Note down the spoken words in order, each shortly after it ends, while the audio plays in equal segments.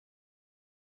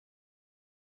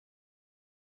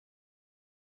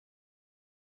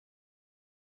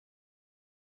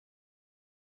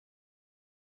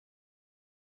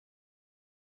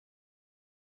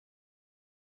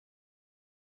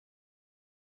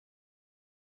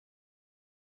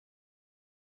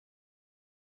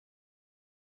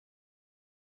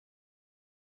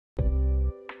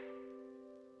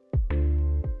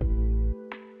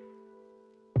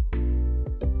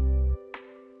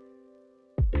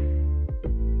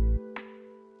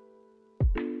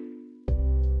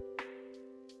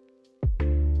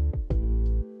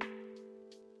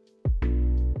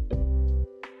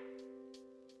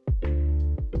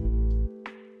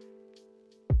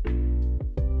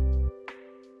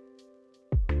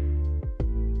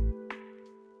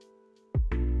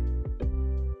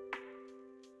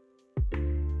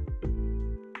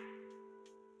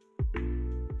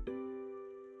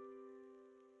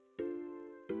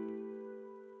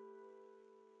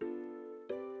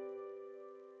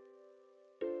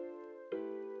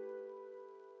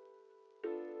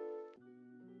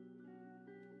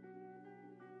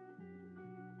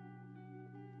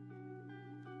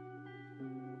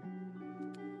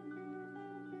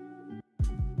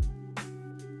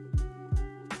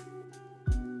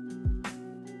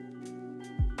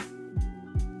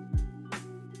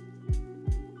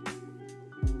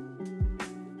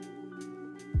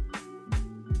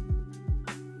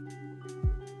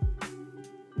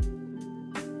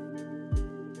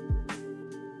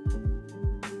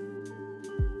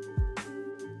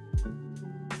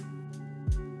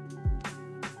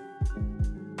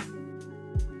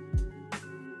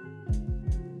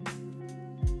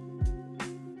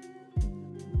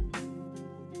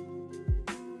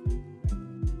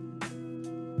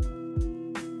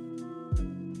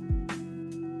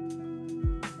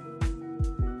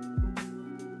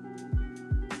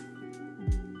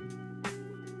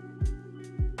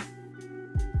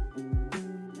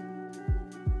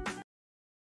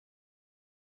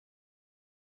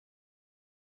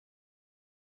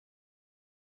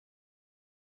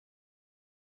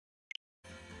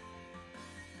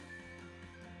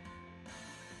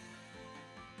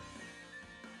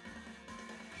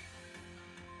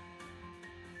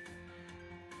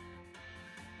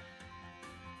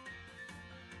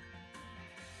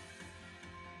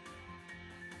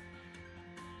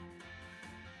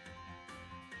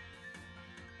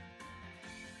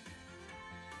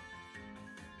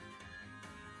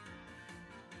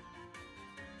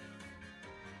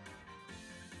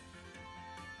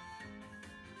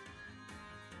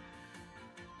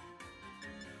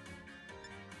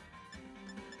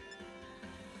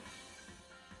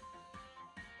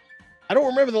I don't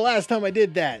remember the last time I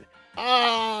did that.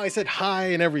 Ah, I said hi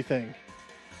and everything.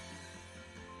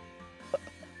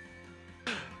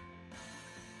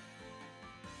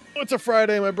 It's a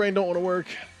Friday. My brain don't want to work.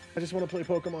 I just want to play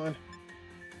Pokemon.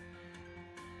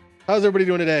 How's everybody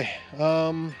doing today?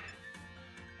 I'm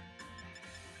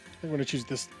going to choose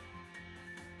this.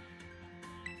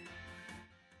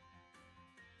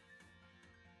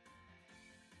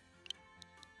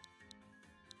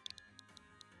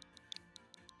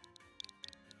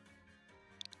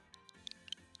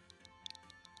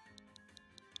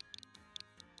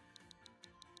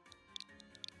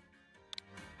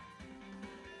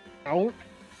 Out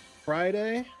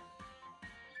Friday.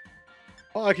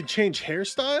 Oh, I can change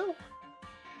hairstyle?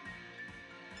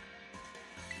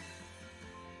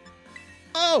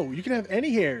 Oh, you can have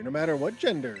any hair, no matter what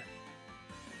gender.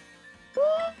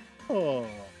 Oh,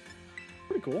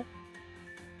 pretty cool.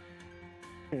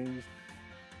 It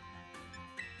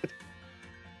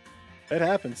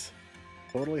happens.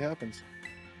 Totally happens.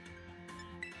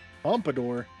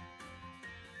 Pompadour.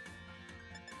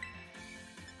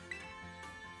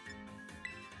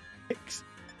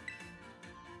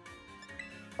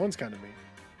 That one's kind of mean.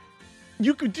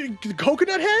 You could do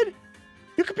Coconut Head?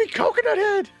 You could be Coconut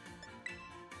Head!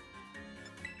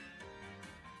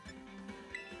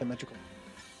 Symmetrical.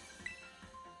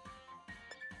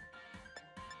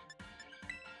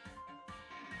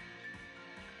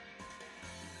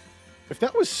 If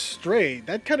that was straight,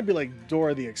 that'd kind of be like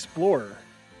Dora the Explorer.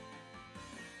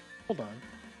 Hold on.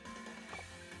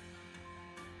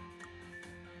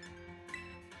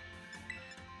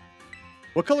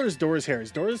 What color is Dora's hair? Is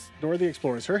Dora the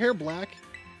Explorer? Is her hair black?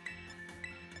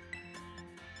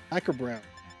 Black or brown?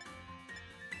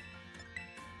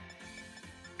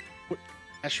 What,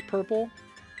 ash purple?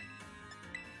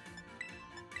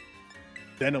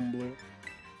 Denim blue.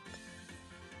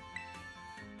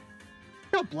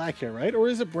 Got black hair, right? Or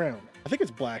is it brown? I think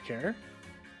it's black hair.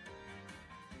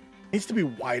 It needs to be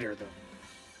wider though.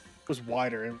 If it was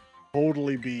wider, it would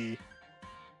totally be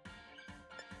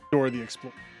Dora the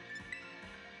Explorer.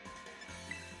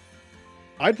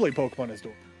 I'd play Pokemon as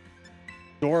Dora.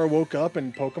 Dora woke up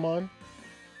in Pokemon.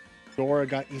 Dora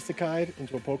got isekai'd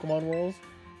into a Pokemon world.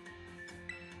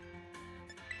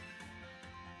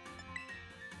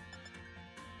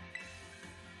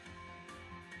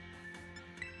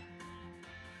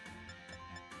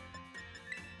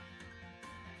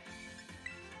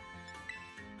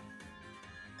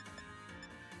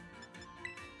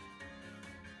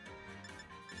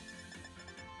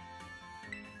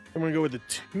 I'm gonna go with the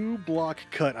 2-block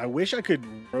cut. I wish I could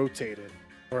rotate it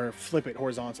or flip it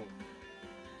horizontally.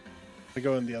 I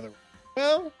go in the other way.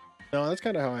 Well, no, that's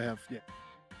kind of how I have. Yeah,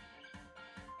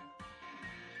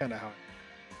 kind of how.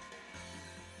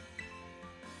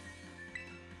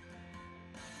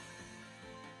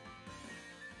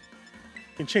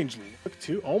 You can change look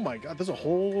too. Oh my god, there's a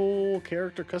whole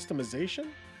character customization.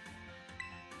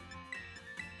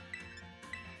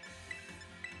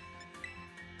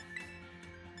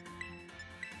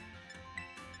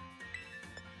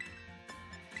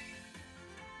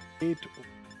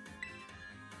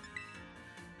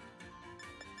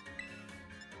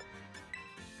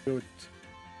 Good.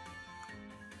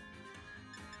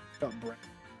 Got brown.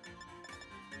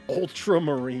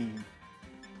 Ultramarine.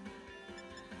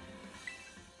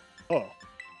 Oh.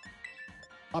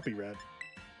 Poppy red.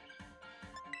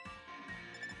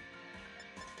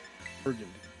 Burgundy.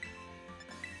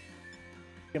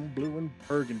 And blue and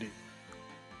burgundy.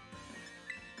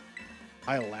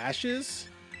 Eyelashes?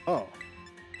 Oh.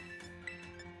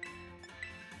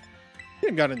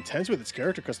 It got intense with its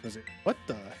character customization. What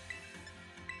the?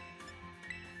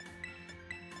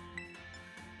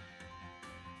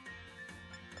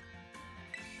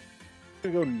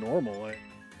 I'm gonna go normal. Like.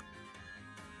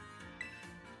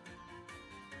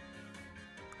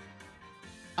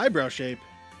 Eyebrow shape.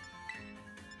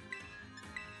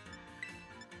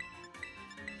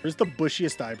 Where's the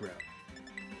bushiest eyebrow?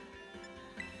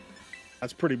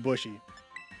 That's pretty bushy.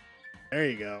 There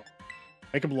you go.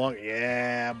 Make them long.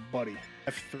 Yeah, buddy.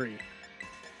 F3.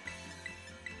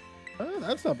 Oh,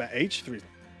 that's not bad. H3.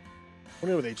 What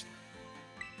do with H3?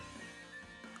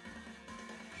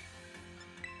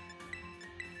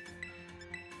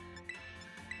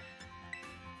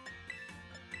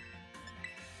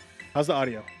 How's the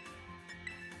audio?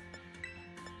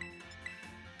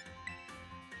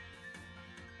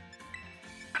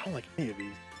 I don't like any of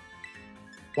these.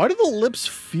 Why do the lips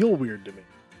feel weird to me?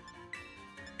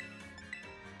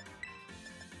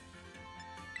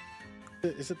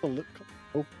 Is it the lip?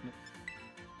 Oh, no.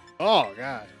 Oh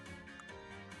god.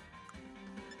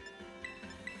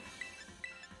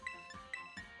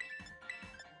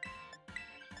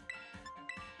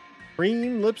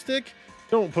 Cream lipstick?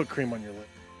 Don't put cream on your lip.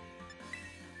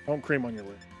 Don't cream on your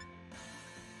lip.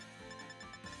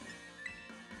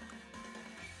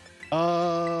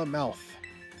 Mouth.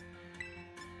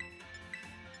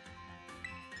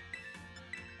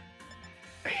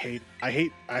 I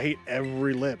hate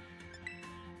every lip.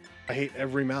 I hate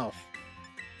every mouth.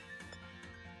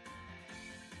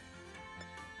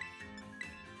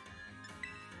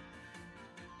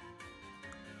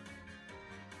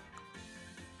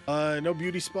 No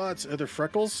beauty spots. Are there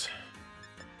freckles?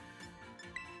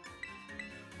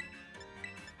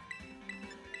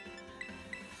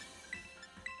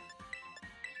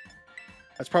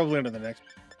 That's probably under the next.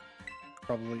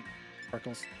 Probably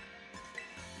freckles.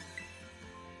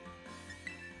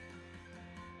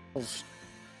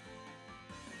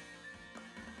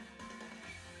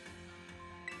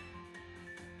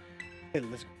 Hey,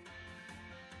 let's go.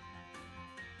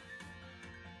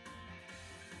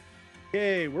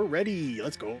 Okay, we're ready.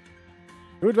 Let's go.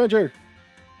 New adventure.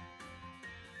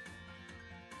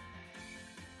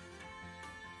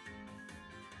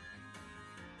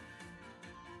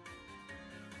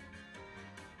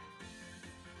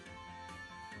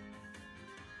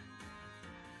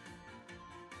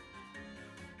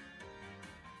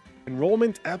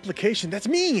 Enrollment application. That's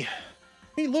me.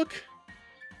 Me, look.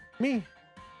 Me.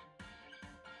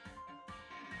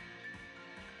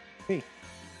 Me.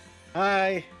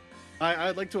 Hi.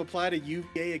 I'd like to apply to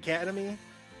UVA Academy.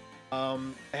 I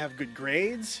have good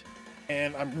grades,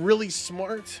 and I'm really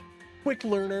smart, quick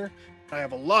learner. I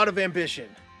have a lot of ambition.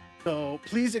 So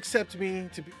please accept me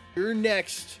to be your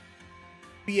next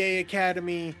UVA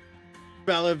Academy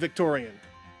valedictorian.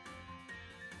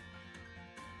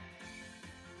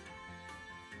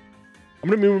 I'm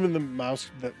gonna move the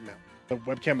mouse, the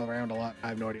webcam around a lot. I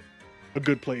have no idea. A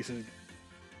good place is.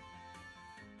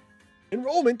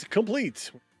 Enrollment complete.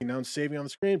 Now saving on the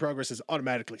screen. Progress is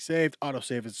automatically saved.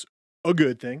 Autosave is a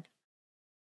good thing.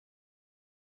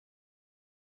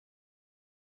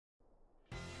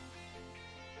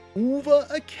 UVA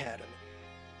Academy.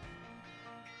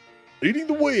 Leading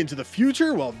the way into the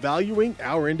future while valuing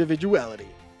our individuality.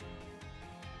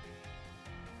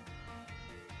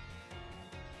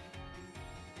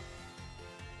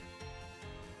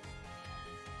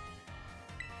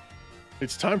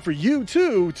 It's time for you,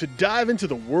 too, to dive into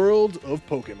the world of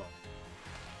Pokemon.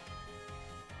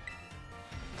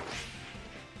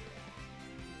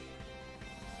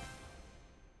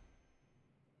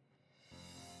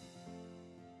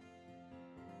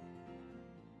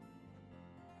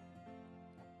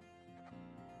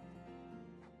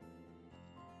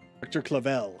 Dr.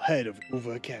 Clavel, head of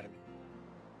UVA Academy.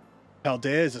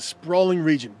 Paldea is a sprawling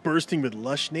region bursting with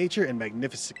lush nature and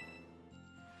magnificent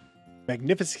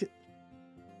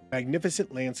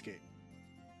landscape.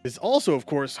 It is also, of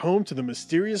course, home to the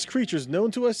mysterious creatures known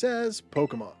to us as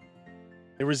Pokemon.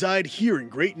 They reside here in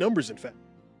great numbers, in fact.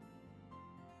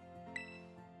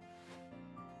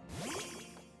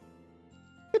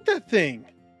 Look at that thing.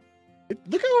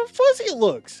 Look how fuzzy it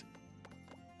looks.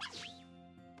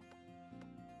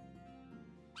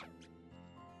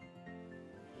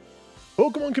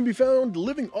 Pokemon can be found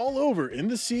living all over, in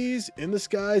the seas, in the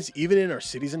skies, even in our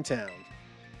cities and towns.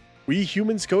 We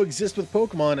humans coexist with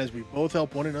Pokemon as we both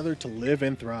help one another to live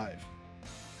and thrive.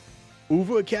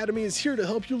 UVA Academy is here to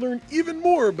help you learn even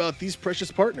more about these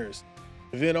precious partners.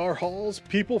 Within our halls,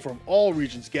 people from all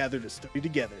regions gather to study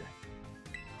together.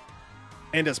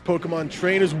 And as Pokemon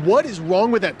trainers, what is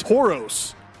wrong with that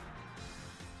Tauros?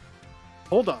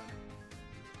 Hold on.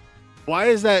 Why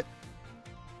is that?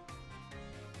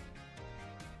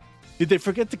 Did they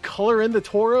forget to color in the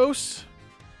Tauros?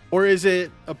 Or is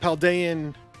it a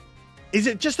Paldean? Is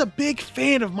it just a big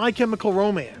fan of My Chemical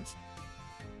Romance?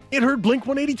 It heard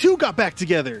Blink-182 got back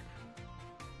together.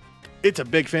 It's a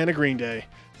big fan of Green Day.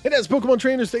 And as Pokemon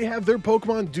trainers, they have their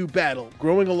Pokemon do battle,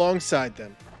 growing alongside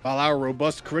them, while our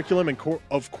robust curriculum and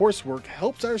of coursework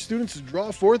helps our students draw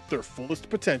forth their fullest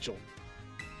potential.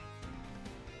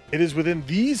 It is within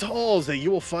these halls that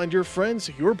you will find your friends,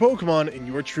 your Pokemon, and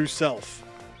your true self.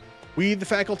 We, the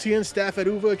faculty and staff at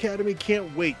UVA Academy,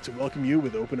 can't wait to welcome you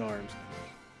with open arms.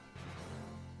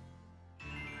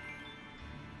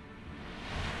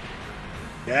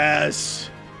 Yes!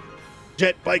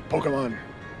 Jet Bike Pokemon!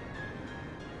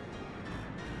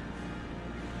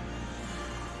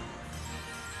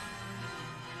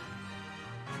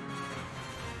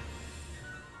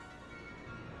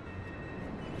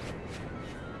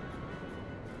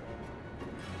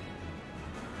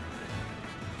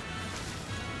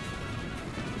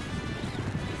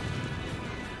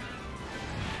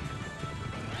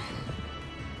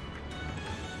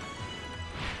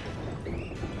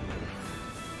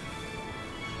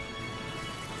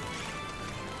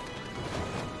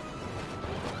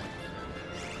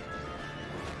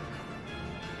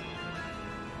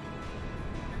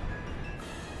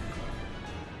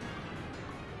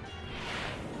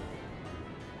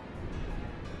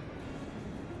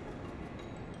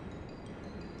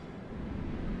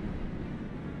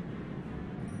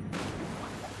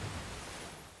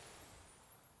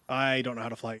 I don't know how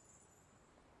to fly.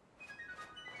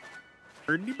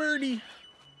 Birdie birdie.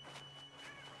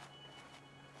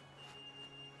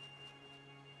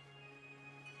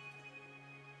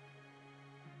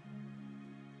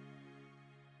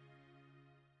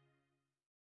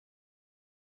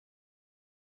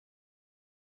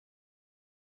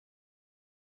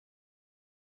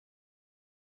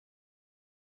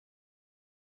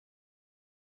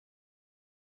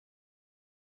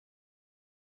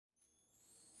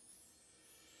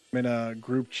 I'm in a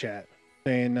group chat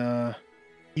saying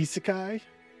isekai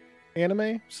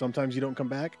anime, sometimes you don't come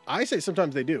back. I say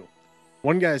sometimes they do.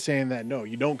 One guy is saying that no,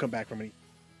 you don't come back from any.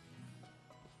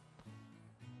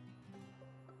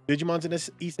 Digimon's an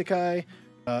isekai.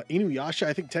 Inuyasha,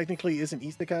 I think technically isn't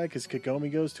isekai because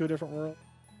Kagome goes to a different world.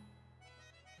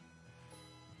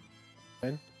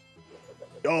 Spin.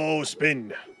 Oh,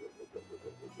 spin.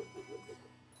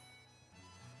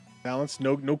 Balance.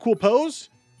 No cool pose.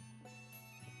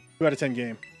 2 out of 10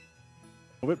 game.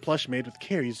 Velvet plush made with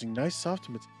care using nice soft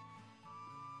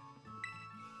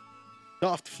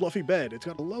fluffy bed. It's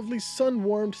got a lovely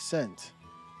sun-warmed scent.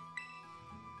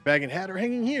 Bag and hat are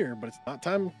hanging here, but it's not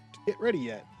time to get ready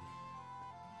yet.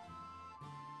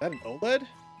 Is that an OLED?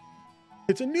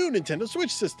 It's a new Nintendo Switch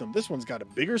system. This one's got a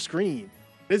bigger screen.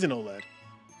 It is an OLED.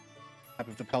 Map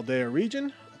of the Paldea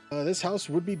region. This house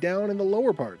would be down in the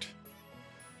lower part.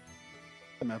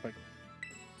 The map.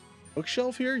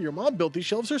 Bookshelf here. Your mom built these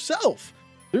shelves herself.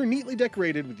 They're neatly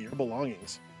decorated with your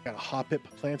belongings. Got a hop-hip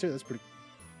planter. That's pretty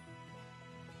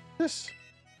cool.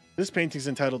 This painting's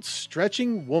entitled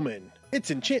Stretching Woman. It's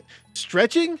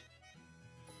stretching?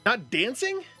 Not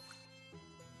dancing?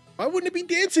 Why wouldn't it be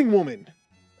Dancing Woman?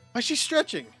 Why is she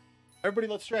stretching? Everybody,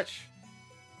 let's stretch.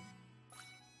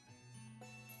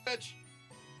 Stretch.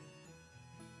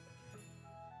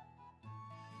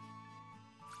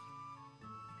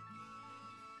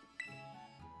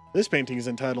 This painting is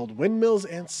entitled Windmills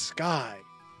and Sky.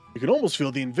 You can almost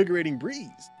feel the invigorating breeze.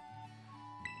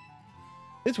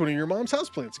 It's one of your mom's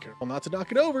houseplants. Careful not to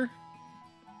knock it over.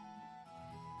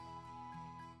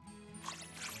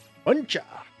 Buncha.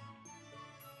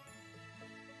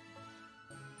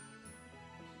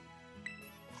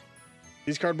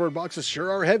 These cardboard boxes sure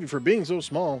are heavy for being so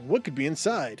small. What could be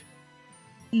inside?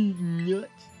 Nuts.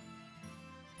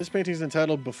 This painting is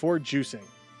entitled Before Juicing.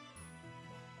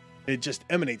 It just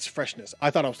emanates freshness.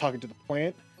 I thought I was talking to the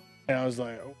plant, and I was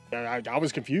like, oh, I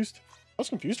was confused. I was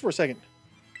confused for a second.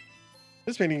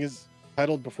 This painting is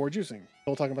titled Before Juicing.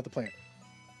 Still talking about the plant.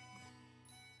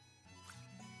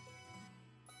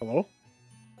 Hello?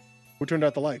 Who turned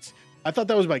out the lights? I thought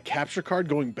that was my capture card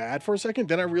going bad for a second.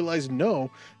 Then I realized,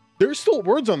 no, there's still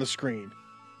words on the screen.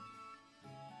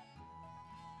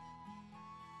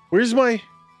 Where's my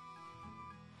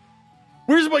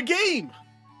game?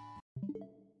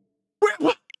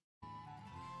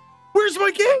 Where's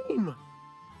my game?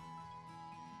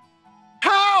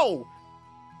 How?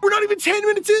 We're not even 10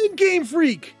 minutes in, Game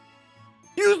Freak.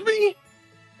 Excuse me?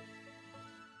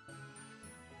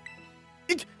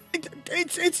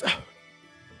 It's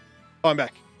oh, I'm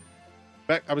back.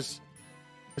 Was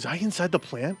I inside the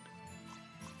plant?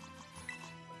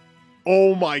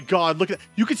 Oh my god, look at that.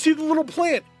 You can see the little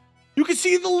plant. You can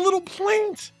see the little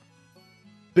plant.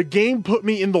 The game put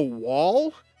me in the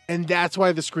wall, and that's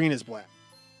why the screen is black.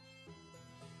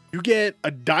 You get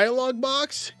a dialogue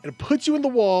box, and it puts you in the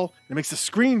wall, and it makes the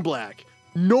screen black.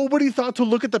 Nobody thought to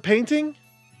look at the painting?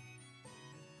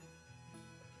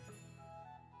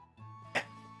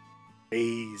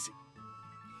 Crazy.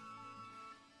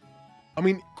 I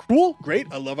mean, cool, great.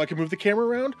 I love I can move the camera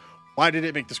around. Why did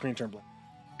it make the screen turn black?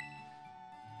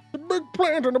 A big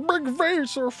plant and a big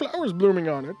vase or flowers blooming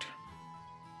on it.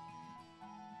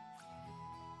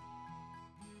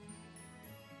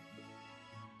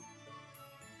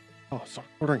 Oh, sorry.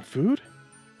 Ordering food?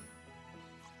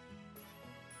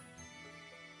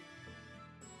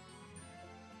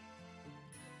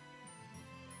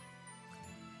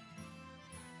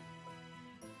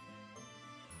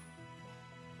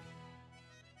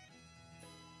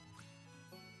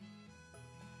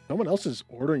 Someone else is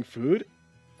ordering food?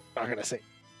 Not gonna say,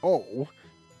 oh, it'll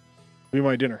be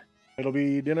my dinner. It'll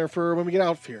be dinner for when we get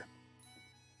out of here.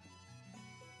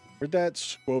 Where'd that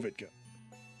Squovit go?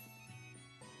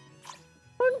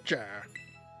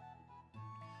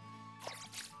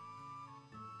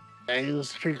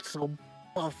 His feet so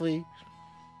puffy.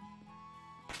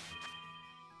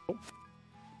 Oh.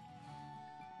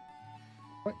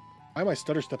 Why am I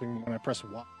stutter stepping when I press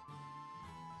Y?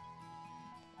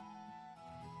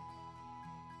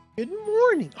 Good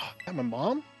morning. Oh, is that my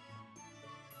mom?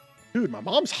 Dude, my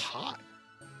mom's hot.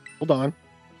 Hold on.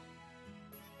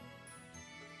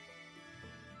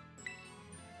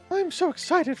 I'm so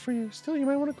excited for you. Still, you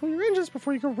might want to cool your engines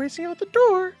before you go racing out the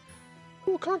door.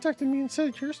 School contacted me and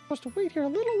said you're supposed to wait here a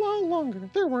little while longer.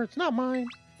 Their words, not mine.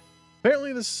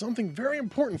 Apparently, this is something very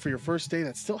important for your first day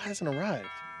that still hasn't arrived.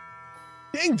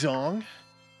 Ding dong.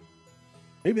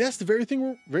 Maybe that's the very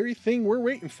thing we're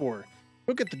waiting for.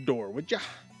 Look at the door, would ya?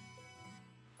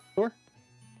 Door?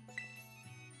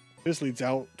 This leads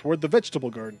out toward the vegetable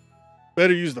garden.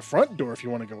 Better use the front door if you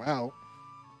want to go out.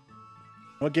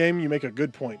 Well, game, you make a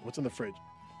good point. What's in the fridge?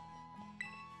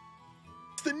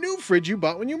 It's the new fridge you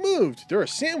bought when you moved. There are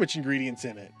sandwich ingredients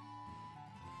in it.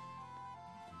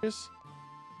 Yes.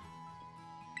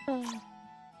 I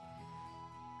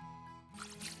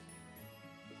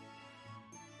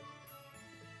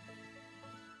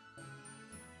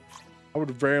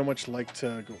would very much like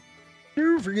to go.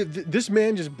 This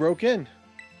man just broke in.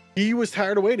 He was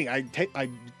tired of waiting. I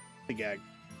gag.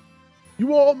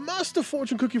 You are Master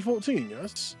Fortune Cookie 14,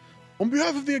 yes? On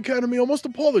behalf of the Academy, I must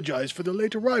apologize for the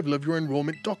late arrival of your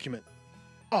enrollment document.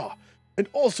 Ah, and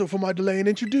also for my delay in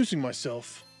introducing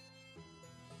myself.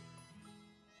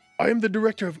 I am the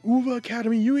director of Uva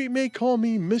Academy. You may call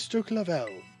me Mr. Clavel.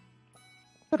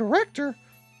 The director?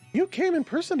 You came in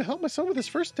person to help my son with his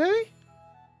first day?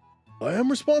 I am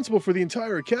responsible for the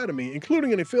entire academy,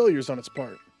 including any failures on its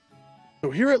part. So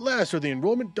here at last are the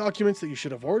enrollment documents that you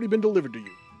should have already been delivered to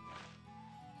you.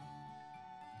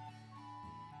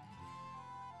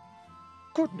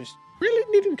 Goodness, really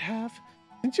needn't have.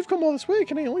 Since you've come all this way,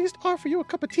 can I at least offer you a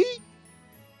cup of tea?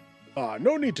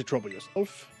 No need to trouble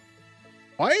yourself.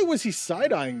 Why was he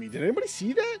side-eyeing me? Did anybody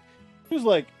see that? He was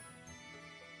like,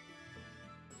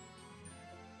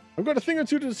 I've got a thing or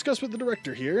two to discuss with the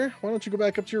director here. Why don't you go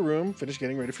back up to your room, finish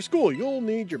getting ready for school. You'll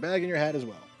need your bag and your hat as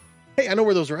well. Hey, I know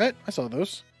where those are at. I saw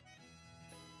those.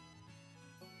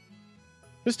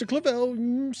 Mr. Clavel,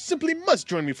 you simply must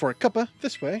join me for a cuppa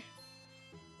this way.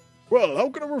 Well, how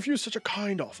can I refuse such a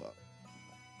kind offer?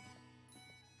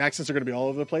 Accents are going to be all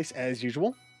over the place, as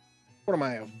usual. What am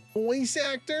I, a voice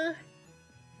actor?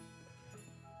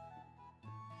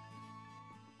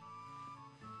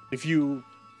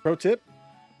 Pro tip,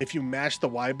 if you mash the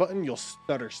Y button, you'll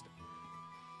stutter.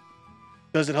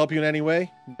 Does it help you in any way?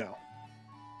 No.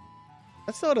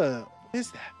 That's not a, what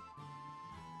is that?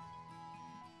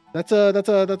 That's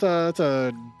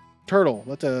a turtle.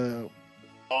 That's a,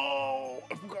 oh,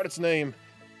 I forgot its name.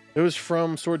 It was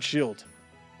from Sword Shield.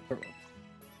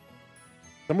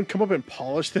 Someone come up and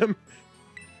polish them.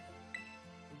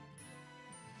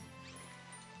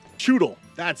 Choodle.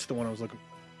 That's the one I was looking for.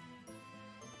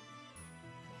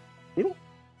 Choodle?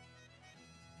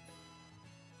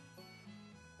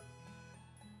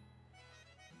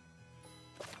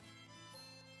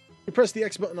 You press the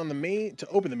X button on the main to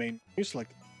open the main. You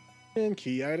select and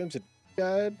key items and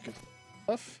guide. Good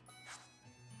stuff.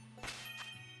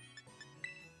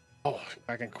 Oh,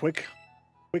 I can quick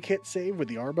hit save with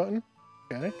the R button.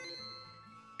 Okay.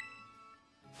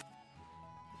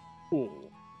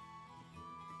 Cool.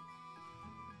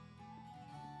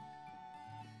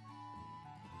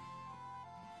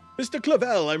 Mr.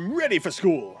 Clavel, I'm ready for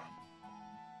school.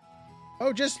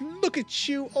 Oh, just look at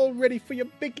you, all ready for your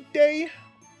big day.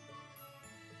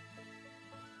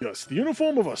 Yes, the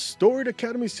uniform of a storied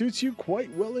academy suits you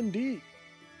quite well indeed.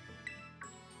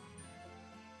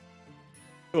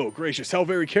 Oh, gracious, how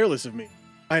very careless of me.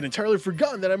 I had entirely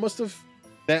forgotten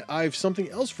that I've something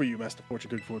else for you, Master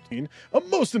Fortune Cookie 14. A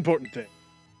most important thing.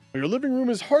 Your living room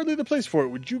is hardly the place for it.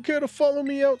 Would you care to follow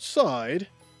me outside?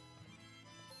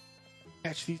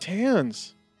 Catch these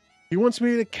hands. He wants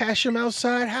me to cash him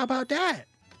outside. How about that?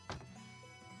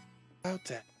 How about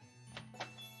that?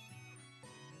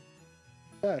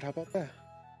 How about that?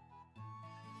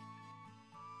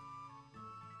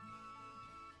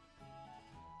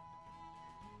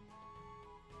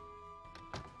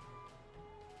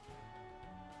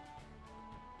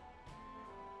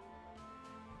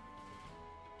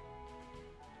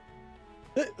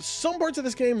 Some parts of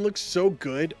this game look so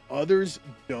good, others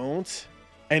don't.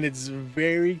 And it's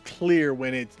very clear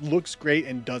when it looks great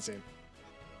and doesn't.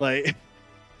 Like,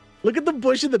 look at the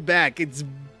bush in the back. It's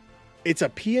a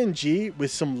PNG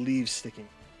with some leaves sticking.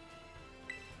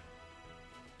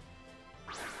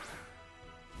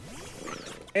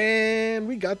 And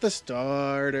we got the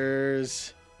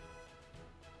starters.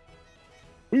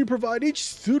 We provide each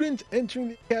student entering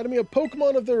the academy a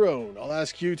Pokemon of their own. I'll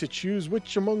ask you to choose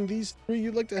which among these three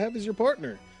you'd like to have as your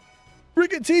partner.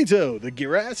 Brigatito, the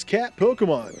Grass Cat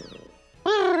Pokemon.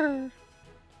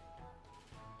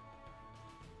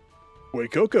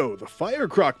 Waikoko, the Fire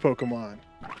Croc Pokemon.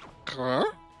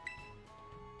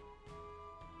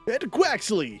 And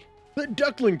Quaxley, the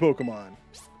Duckling Pokemon.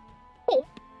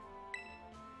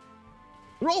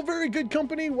 They're all very good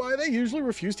company. Why, they usually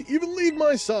refuse to even leave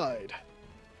my side.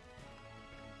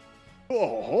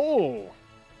 Oh,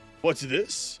 what's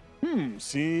this?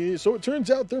 See, so it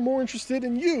turns out they're more interested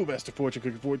in you, Master Fortune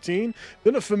Cookie 14,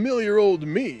 than a familiar old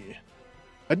me.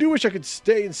 I do wish I could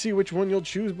stay and see which one you'll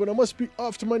choose, but I must be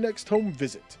off to my next home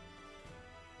visit.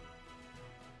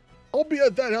 I'll be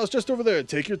at that house just over there.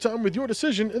 Take your time with your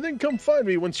decision, and then come find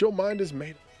me once your mind is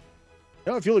made up.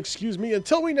 Now, if you'll excuse me,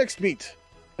 until next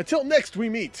we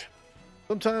meet.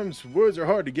 Sometimes words are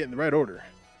hard to get in the right order.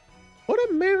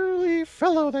 What a mannerly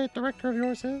fellow that director of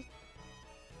yours is.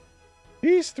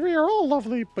 These three are all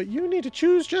lovely, but you need to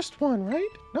choose just one, right?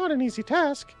 Not an easy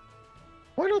task.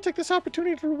 Why not take this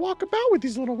opportunity to walk about with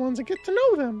these little ones and get to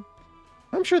know them?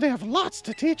 I'm sure they have lots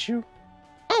to teach you.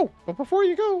 Oh, but before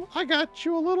you go, I got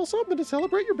you a little something to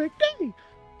celebrate your big day.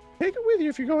 Take it with you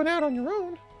if you're going out on your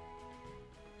own.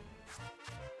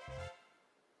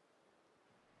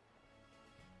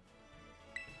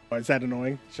 Oh, is that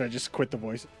annoying? Should I just quit the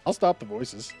voice? I'll stop the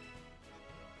voices.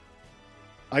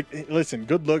 Listen,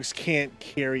 good looks can't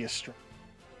carry a string.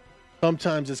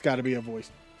 Sometimes it's got to be a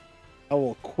voice. I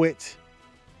will quit.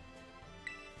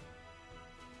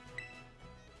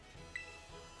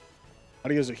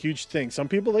 Audio is a huge thing. Some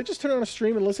people, they just turn on a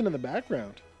stream and listen in the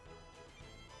background.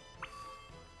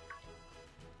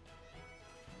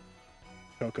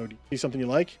 Coco, do you see something you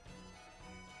like?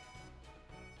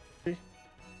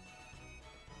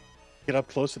 Get up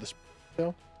close to this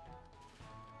window.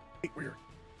 Wait, where your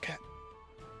cat?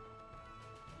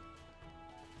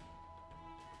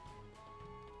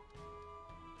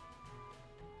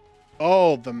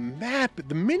 Oh, the map,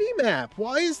 the mini map.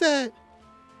 Why is that?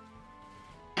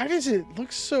 Why does it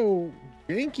look so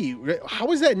janky?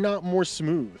 How is that not more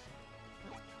smooth?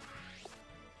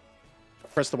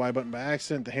 Press the Y button by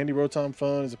accident. The handy Rotom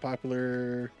phone is a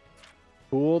popular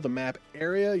tool. The map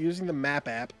area using the map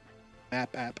app.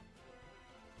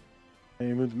 And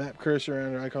you move the map cursor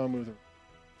around your icon, move the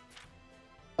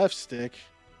left stick,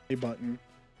 A button.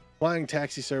 Flying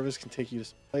taxi service can take you to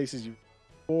some places you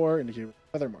before, indicate with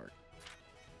a feather mark.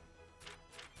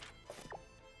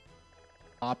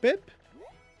 Hop it.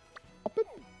 Hop it.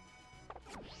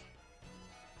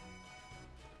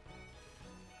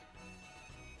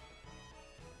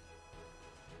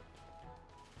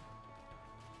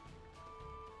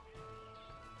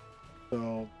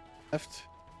 So, left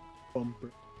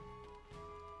bumper.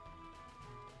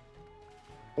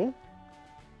 Oh,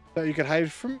 so you could hide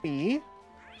from me.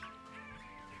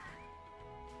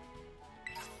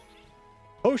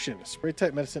 Potion, spray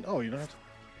type medicine. Oh, you don't have to.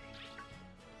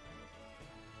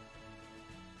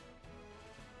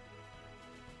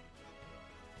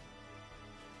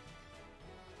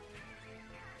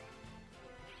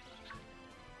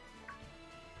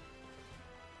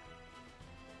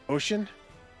 Potion? Is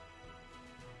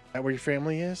that where your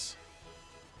family is?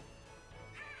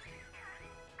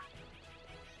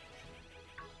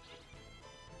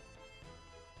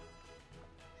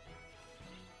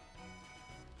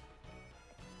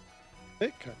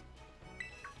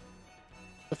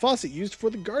 The faucet used for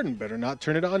the garden. Better not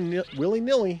turn it on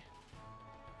willy-nilly.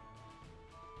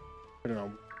 I don't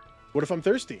know. What if I'm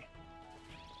thirsty?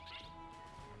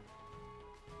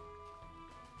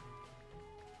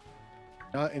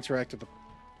 Not interact with the...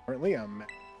 Apparently, I'm...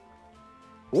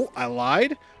 Oh, I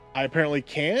lied. I apparently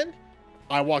can.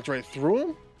 I walked right through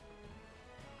him.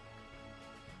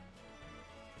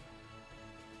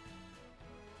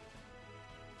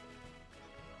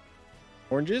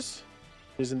 Oranges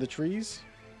is in the trees.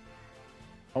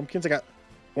 Pumpkins. I got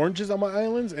oranges on my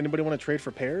islands. Anybody want to trade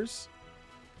for pears?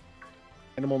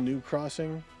 Animal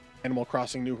Crossing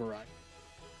New Horizon.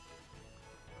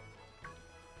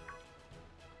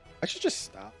 I should just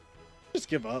stop. Just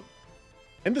give up.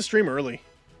 End the stream early.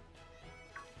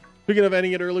 Speaking of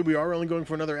ending it early, we are only going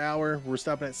for another hour. We're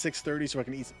stopping at 6:30 so I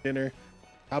can eat some dinner.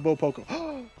 Cabo Poco.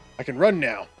 I can run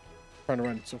now. I'm trying to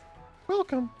run. So,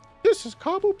 welcome. This is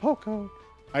Cabo Poco.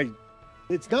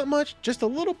 It's not much, just a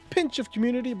little pinch of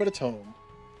community, but it's home.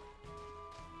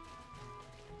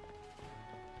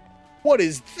 What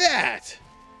is that?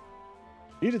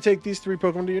 You need to take these 3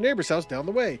 Pokemon to your neighbor's house down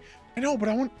the way. I know, but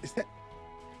I want... Is that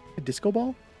a disco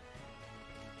ball?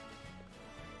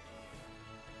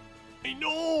 I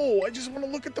know! I just want to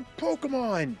look at the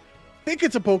Pokemon. I think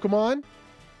it's a Pokemon.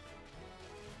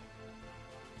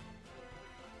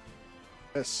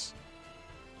 Yes.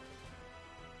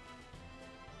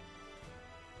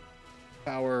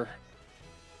 Power.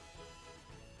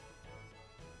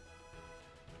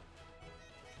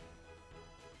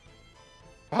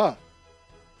 Ah.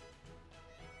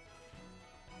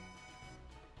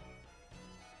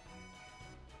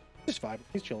 Just 5.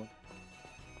 He's chilling.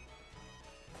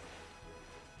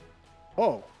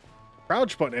 Oh,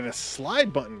 crouch button and a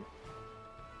slide button.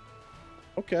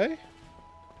 Okay.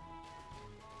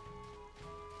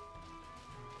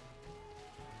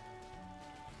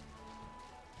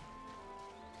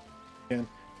 And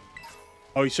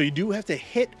oh, so you do have to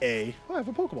hit A. Oh, I have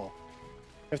a Pokeball. You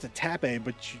have to tap A,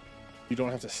 but you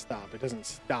don't have to stop. It doesn't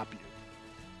stop you.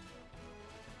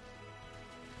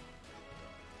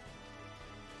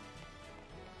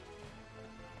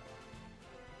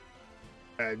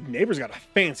 Neighbor's got a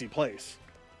fancy place.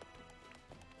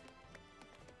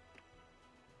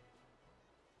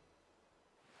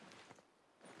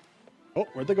 Oh,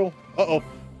 where'd they go? Uh-oh.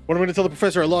 What am I going to tell the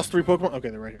professor? I lost 3 Pokemon? Okay,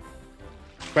 they're right here.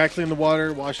 Quaxly in the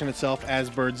water, washing itself as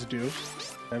birds do.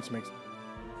 That makes sense.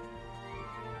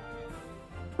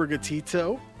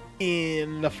 Brigatito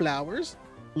in the flowers.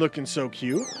 Looking so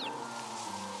cute.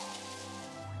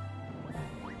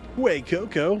 Way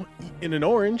Coco in an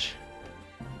orange.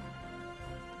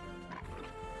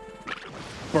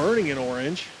 Burning an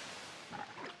orange.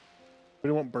 We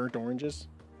don't want burnt oranges.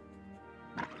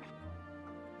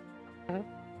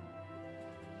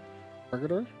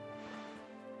 Margator?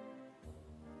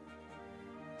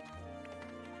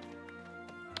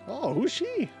 Oh, who's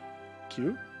she?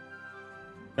 Cute.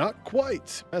 Not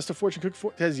quite. Master Fortune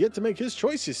Cook has yet to make his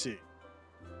choice, you see.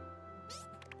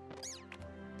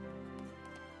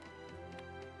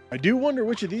 I do wonder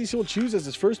which of these he'll choose as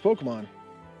his first Pokemon.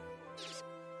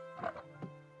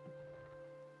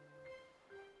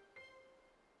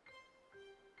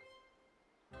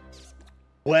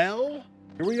 Well,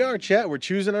 here we are, chat. We're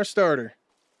choosing our starter.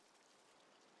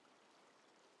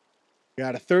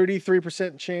 Got a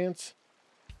 33% chance.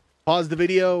 Pause the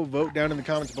video. Vote down in the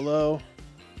comments below.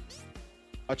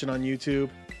 Watching on YouTube.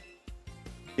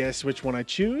 Guess which one I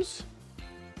choose.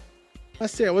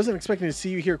 Let's say I wasn't expecting to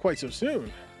see you here quite so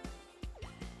soon.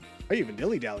 I even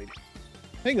dilly-dallied.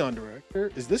 Hang on,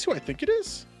 director. Is this who I think it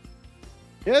is?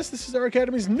 Yes, this is our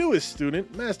academy's newest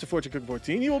student, Master Fortune Cook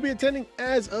 14. He will be attending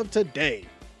as of today.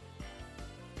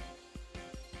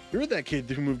 You're that kid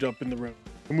who moved up in the road,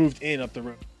 who moved in up the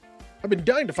road. I've been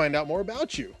dying to find out more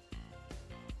about you.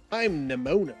 I'm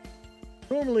Nimona.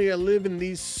 Normally I live in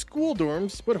these school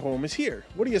dorms, but home is here.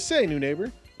 What do you say, new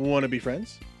neighbor? Want to be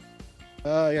friends?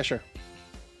 Yeah, sure.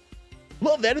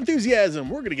 Love that enthusiasm.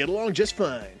 We're gonna get along just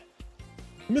fine.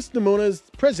 Miss Nimona is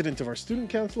president of our student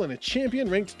council and a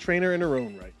champion-ranked trainer in her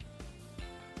own right.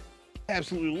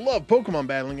 Absolutely love Pokemon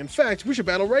battling. In fact, we should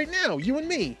battle right now, you and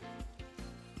me.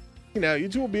 Now, you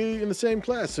two will be in the same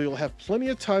class, so you'll have plenty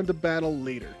of time to battle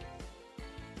later.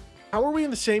 How are we in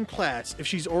the same class if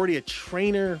she's already a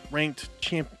trainer-ranked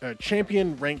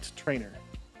champion-ranked trainer?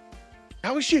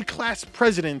 How is she a class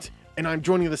president and I'm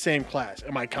joining the same class?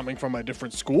 Am I coming from a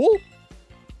different school?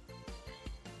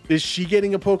 Is she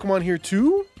getting a Pokemon here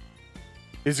too?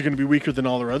 Is it going to be weaker than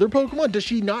all her other Pokemon? Does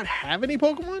she not have any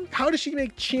Pokemon? How does she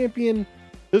make champion?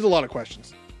 There's a lot of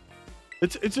questions.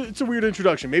 It's a weird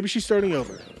introduction. Maybe she's starting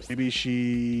over. Maybe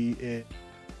she,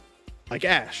 like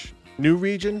Ash, new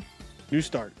region, new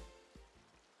start.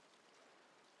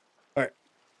 All right.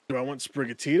 Do I want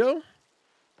Sprigatito?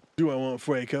 Do I want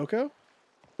Fuecoco?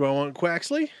 Do I want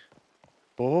Quaxly?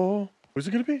 Oh, what's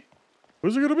it gonna be?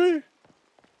 What's it gonna be?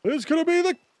 It's gonna be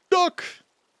the Duck.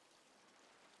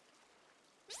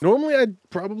 Normally, I'd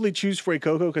probably choose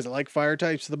Fuecoco because I like fire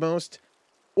types the most.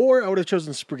 Or I would have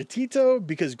chosen Sprigatito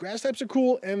because grass types are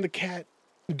cool and the cat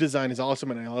design is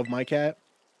awesome and I love my cat.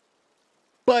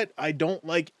 But I don't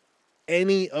like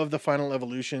any of the final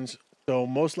evolutions. So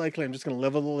most likely I'm just going to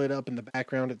level it up in the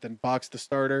background and then box the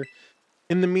starter.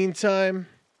 In the meantime,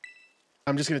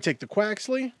 I'm just going to take the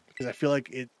Quaxly because I feel like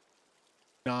it's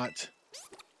not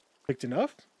picked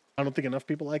enough. I don't think enough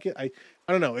people like it. I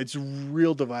don't know. It's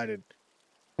real divided.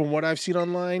 From what I've seen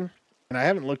online, and I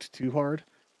haven't looked too hard,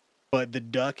 but the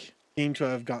duck seemed to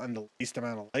have gotten the least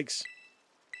amount of likes.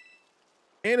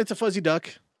 And it's a fuzzy duck.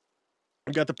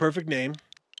 I've got the perfect name.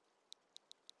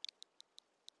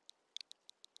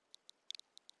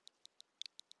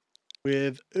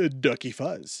 With a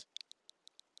DuckyFuzz.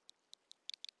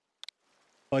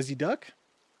 Fuzzy duck?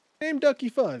 Name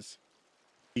DuckyFuzz.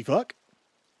 He fuck?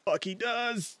 Fuck he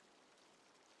does.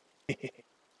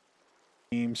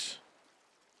 Memes.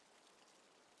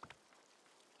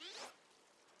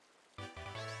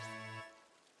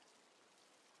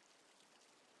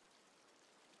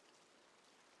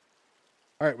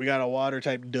 All right, we got a water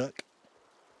type duck,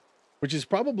 which is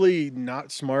probably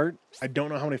not smart. I don't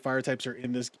know how many fire types are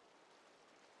in this.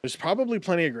 There's probably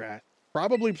plenty of grass,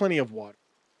 probably plenty of water.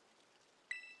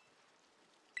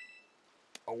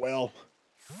 Oh, well.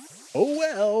 Oh,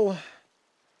 well.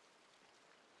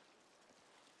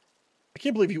 I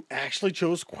can't believe you actually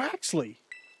chose Quaxley.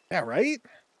 Yeah, right?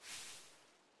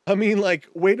 I mean, like,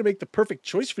 way to make the perfect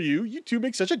choice for you. You two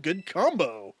make such a good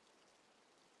combo.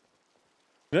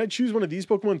 Did I choose one of these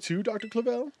Pokemon too, Dr.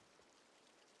 Clavel?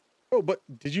 Oh, but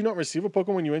did you not receive a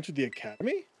Pokemon when you entered the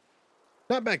academy?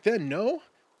 Not back then, no.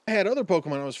 I had other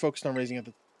Pokemon I was focused on raising at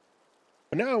the time.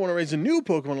 But now I want to raise a new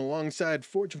Pokemon alongside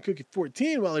Fortune Cookie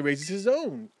 14 while he raises his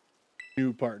own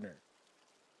new partner.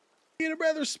 He had a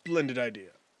rather splendid idea.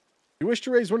 If you wish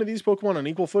to raise one of these Pokemon on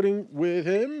equal footing with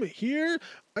him here,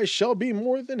 I shall be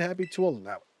more than happy to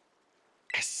allow it.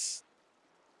 Yes!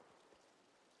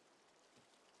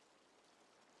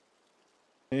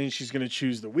 And she's going to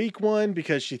choose the weak one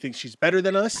because she thinks she's better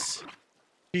than us.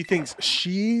 She thinks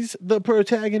she's the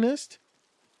protagonist.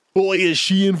 Boy, is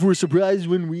she in for a surprise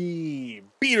when we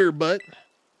beat her butt.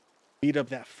 Beat up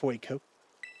that Foyco.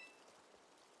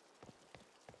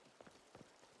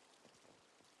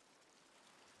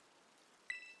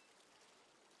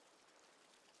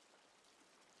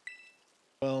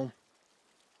 Well,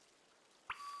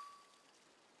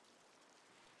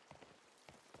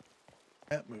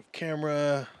 move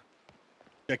camera.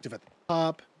 Objective at the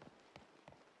top.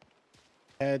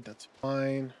 Head, that's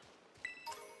fine.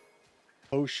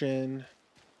 Potion.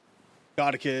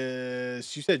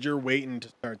 Godicus. You said you're waiting to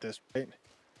start this, right?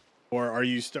 Or are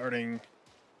you starting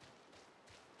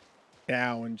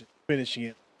now and just finishing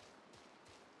it?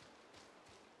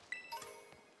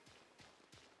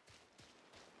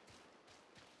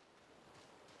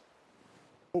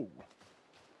 Oh.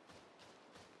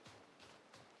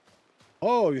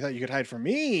 Oh, you thought you could hide from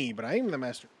me, but I am the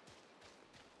master.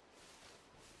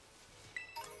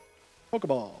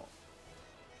 Pokeball.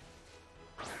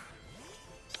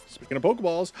 Speaking of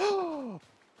Pokeballs,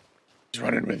 he's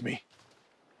running with me.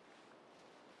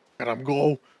 Let him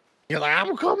go. You're like,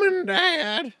 I'm coming,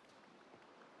 Dad.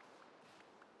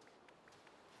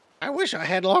 I wish I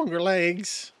had longer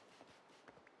legs.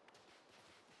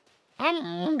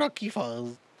 I'm DuckyFuzz.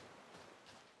 What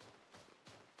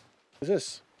is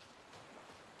this?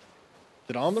 Is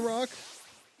it on the rock?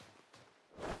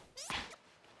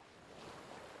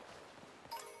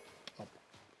 Oh.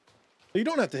 You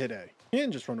don't have to hit A. You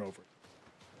can just run over it.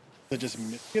 Did I just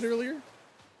miss it earlier?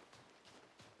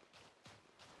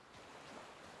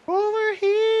 Over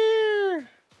here!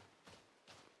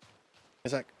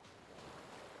 Is that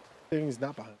thing's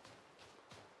not behind?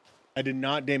 I did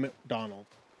not name it Donald.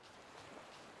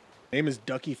 Name is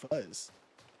DuckyFuzz.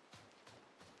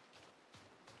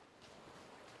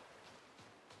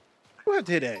 I don't have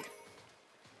to hit A.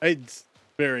 It's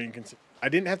very inconsistent. I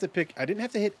didn't have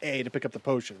to hit A to pick up the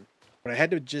potion, but I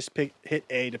had to just hit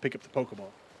A to pick up the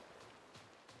Pokeball.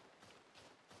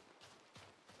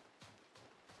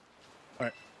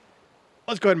 Alright.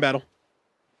 Let's go ahead and battle.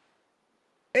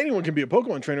 Anyone can be a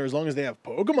Pokemon trainer as long as they have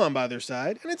Pokemon by their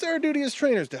side, and it's our duty as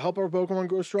trainers to help our Pokemon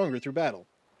grow stronger through battle.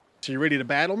 So you ready to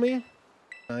battle me?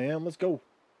 I am. Let's go.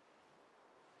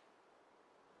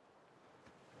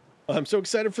 I'm so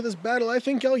excited for this battle. I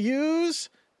think I'll use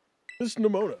this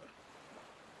Nemona.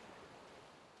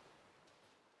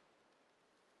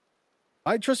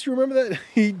 I trust you remember that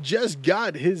he just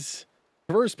got his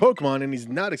first Pokemon and he's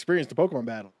not experienced a Pokemon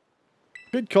battle.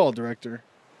 Good call, Director.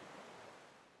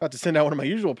 About to send out one of my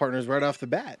usual partners right off the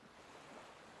bat.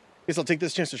 Guess I'll take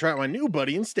this chance to try out my new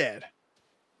buddy instead.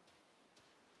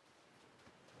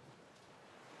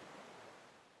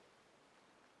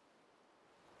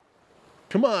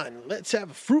 Come on, let's have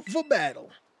a fruitful battle.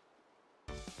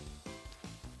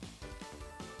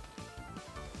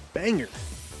 Banger.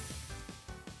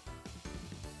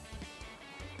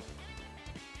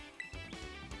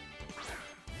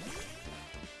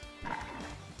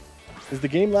 Is the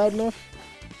game loud enough?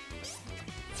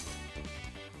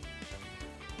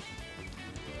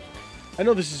 I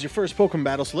know this is your first Pokemon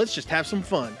battle, so let's just have some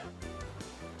fun.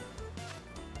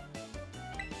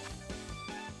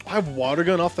 I have Water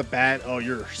Gun off the bat. Oh,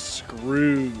 you're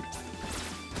screwed.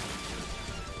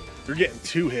 You're getting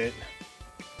 2 hit.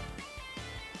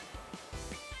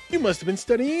 You must have been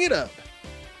studying it up.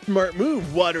 Smart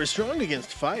move. Water is strong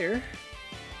against fire.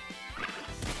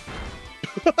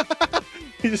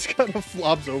 He just kind of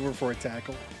flops over for a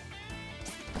tackle.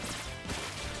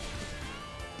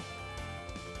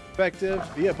 Effective.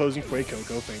 The opposing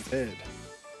Fuecoco fainted.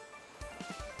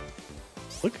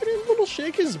 Look at him little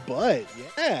shake his butt.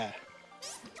 Yeah.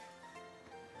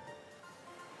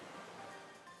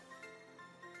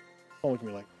 Don't look at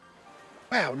me like,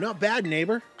 wow, not bad,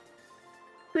 neighbor.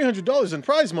 $300 in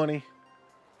prize money.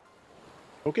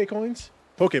 Poke coins?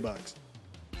 Pokebox.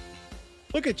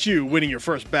 Look at you winning your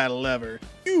first battle ever.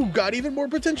 You got even more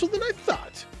potential than I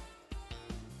thought.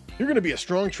 You're going to be a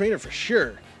strong trainer for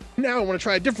sure. Now I want to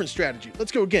try a different strategy.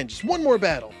 Let's go again. Just one more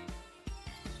battle.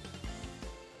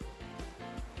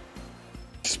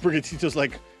 Sprigatito's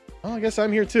like, well, I guess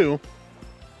I'm here too.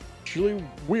 Truly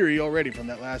weary already from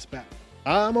that last battle.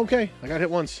 I'm okay. I got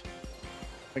hit once.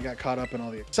 I got caught up in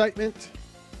all the excitement.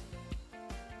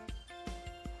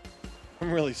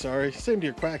 I'm really sorry. Same to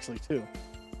your Quaxley too.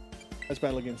 Let's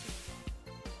battle against.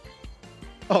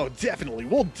 Oh, definitely.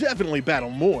 We'll definitely battle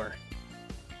more.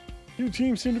 You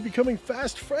teams seem to be becoming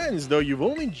fast friends, though you've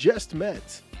only just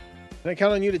met. And I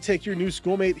count on you to take your new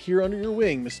schoolmate here under your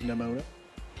wing, Mr. Nemona.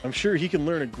 I'm sure he can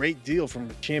learn a great deal from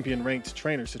a champion-ranked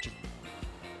trainer such as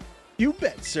you.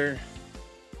 Bet, sir.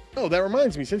 Oh, that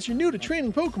reminds me, since you're new to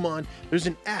training Pokemon, there's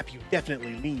an app you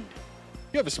definitely need.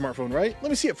 You have a smartphone, right? Let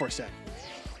me see it for a sec.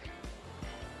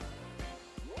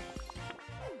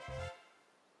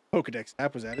 Pokedex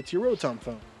app was added to your Rotom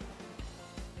phone.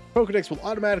 Pokedex will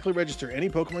automatically register any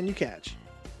Pokemon you catch.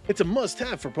 It's a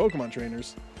must-have for Pokemon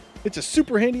trainers. It's a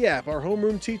super handy app. Our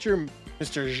homeroom teacher,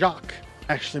 Mr. Jacques,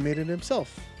 actually made it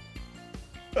himself.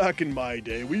 Back in my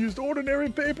day, we used ordinary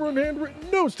paper and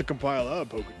handwritten notes to compile our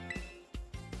Pokedex.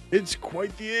 It's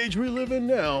quite the age we live in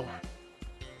now.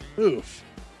 Oof.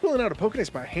 Filling out a Pokedex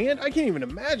by hand? I can't even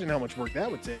imagine how much work that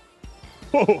would take.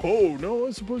 Oh, no,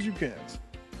 I suppose you can't.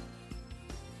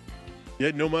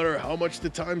 Yet no matter how much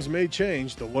the times may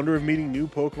change, the wonder of meeting new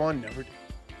Pokemon never did.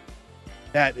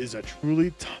 That is a truly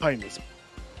timeless.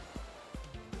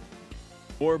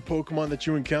 The more Pokemon that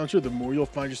you encounter, the more you'll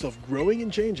find yourself growing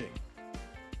and changing.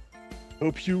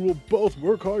 Hope you will both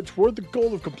work hard toward the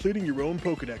goal of completing your own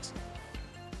Pokedex.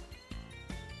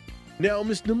 Now,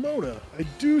 Miss Nemona, I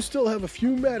do still have a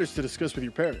few matters to discuss with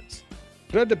your parents,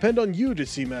 but I depend on you to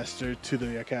see Master to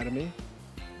the Academy.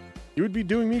 You would be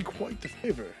doing me quite the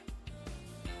favor.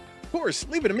 Of course,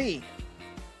 leave it to me.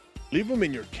 Leave them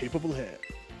in your capable head.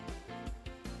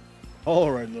 All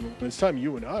right, little one, it's time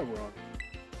you and I were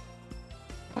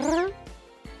on.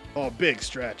 Oh, big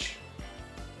stretch.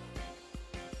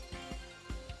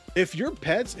 If you have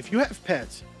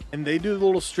pets, and they do the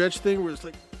little stretch thing where it's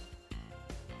like,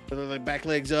 the back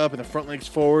legs up and the front legs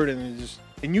forward, and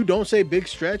you don't say big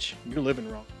stretch, you're living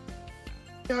wrong.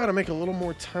 Gotta make a little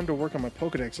more time to work on my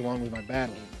Pokedex along with my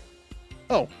battling.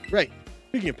 Oh, right.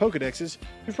 Speaking of Pokedexes,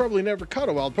 you've probably never caught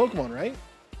a wild Pokemon, right?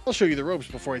 I'll show you the ropes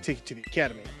before I take you to the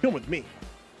Academy. Come with me.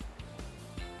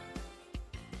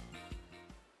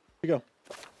 Here we go.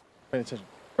 Pay attention.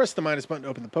 Press the minus button to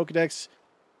open the Pokedex.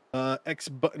 X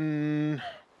button.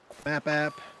 Map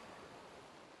app.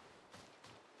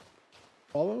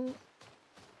 Follow.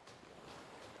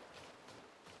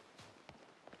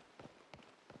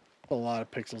 A lot of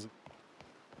pixels.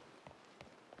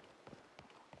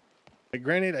 But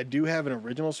granted, I do have an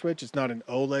original Switch. It's not an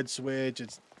OLED Switch.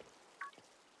 It's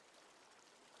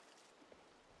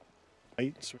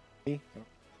I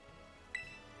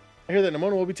hear that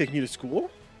Nemona will be taking you to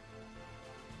school.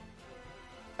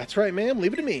 That's right, ma'am.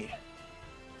 Leave it to me.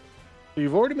 So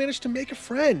you've already managed to make a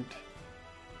friend.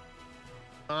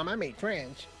 I made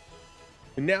friends.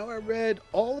 And now I read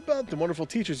all about the wonderful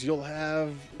teachers you'll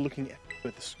have looking at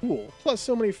the school. Plus,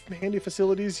 so many handy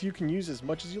facilities you can use as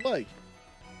much as you like.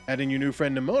 Add in your new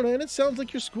friend Nemona, and it sounds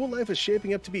like your school life is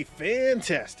shaping up to be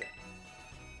fantastic.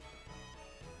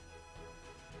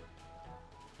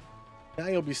 Now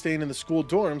you'll be staying in the school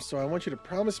dorms, so I want you to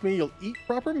promise me you'll eat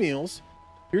proper meals.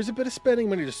 Here's a bit of spending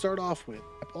money to start off with.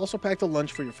 I've also packed a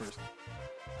lunch for your first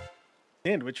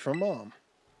sandwich from Mom.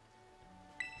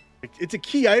 It's a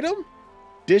key item.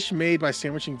 Dish made by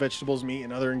sandwiching vegetables, meat,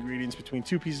 and other ingredients between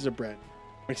two pieces of bread.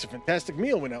 Makes a fantastic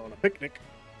meal when out on a picnic.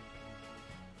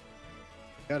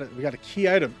 We got a key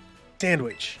item.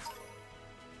 Sandwich.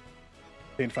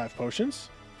 Gain 5 potions.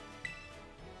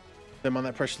 Them on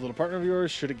that precious little partner of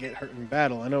yours should it get hurt in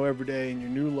battle. I know every day in your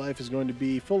new life is going to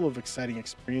be full of exciting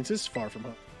experiences far from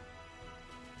home.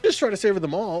 Just try to savor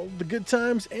them all, the good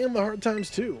times and the hard times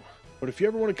too. But if you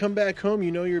ever want to come back home,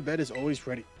 you know your bed is always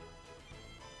ready.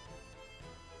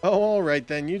 Oh, all right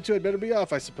then. You two had better be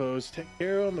off, I suppose. Take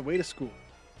care on the way to school.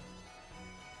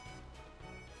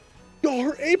 Yo,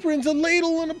 her apron's a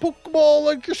ladle and a Pokeball.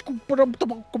 Like you're scooping up the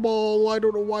Pokeball. I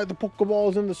don't know why the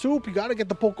Pokeball's in the soup. You gotta get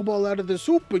the Pokeball out of the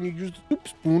soup, and you use the soup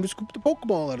spoon to scoop the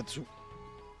Pokeball out of the soup.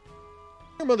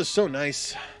 Your mother's so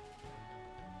nice.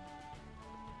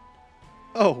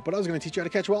 Oh, but I was gonna teach you how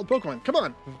to catch wild Pokemon. Come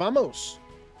on, vamos.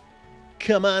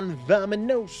 Come on,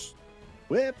 vamonos.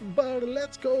 Everybody,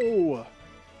 let's go.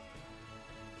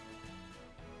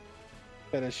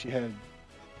 That as she had.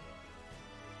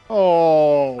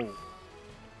 Oh.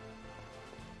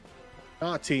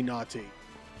 Naughty, naughty.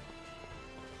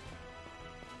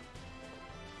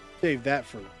 Save that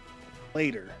for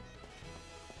later.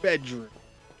 Bedroom.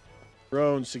 Your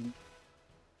own she'll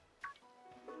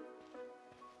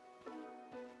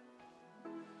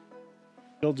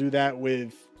do that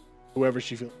with whoever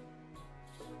she feels.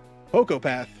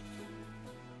 Pocopath.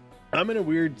 I'm in a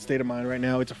weird state of mind right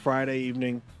now. It's a Friday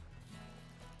evening,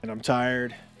 and I'm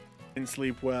tired. Didn't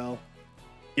sleep well.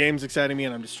 Game's exciting me,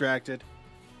 and I'm distracted.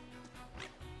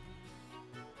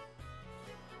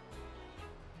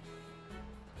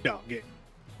 No, game.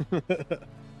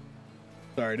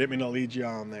 Sorry, didn't mean to lead you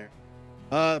on there.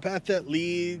 The path that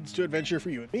leads to adventure for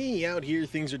you and me. Out here,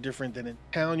 things are different than in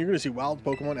town. You're going to see wild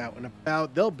Pokemon out and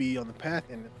about. They'll be on the path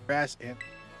in the grass and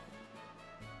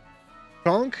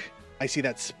Chonk. I see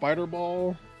that spider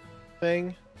ball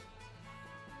thing.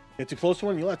 Get too close to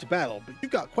one, you'll have to battle. But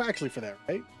you've got Quaxley for that,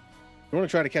 right? You want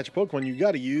to try to catch a Pokemon, you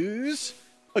got to use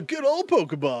a good old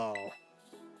Pokeball.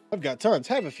 I've got tons.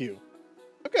 Have a few.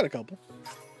 I've got a couple.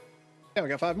 Yeah, I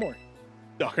got 5 more.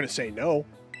 Not going to say no.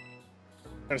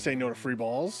 Gotta say no to free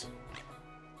balls.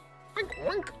 Oink,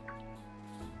 oink.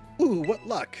 Ooh, what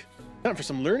luck. Time for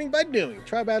some learning by doing.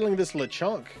 Try battling this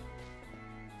Lechonk.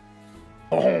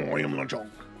 Oh, I am Lechonk.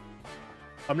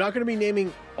 I'm not going to be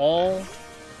naming all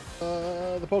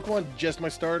the Pokemon, just my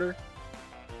starter.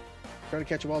 Try to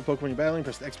catch a wild Pokemon you're battling.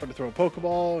 Press the X button to throw a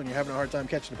Pokeball, and you're having a hard time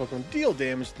catching the Pokemon. Deal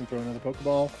damage, then throw another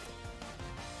Pokeball.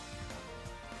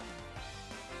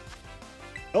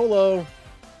 Hello.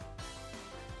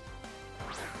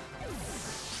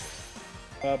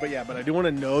 But I do want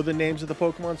to know the names of the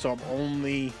Pokemon, so I'm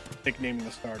only nicknaming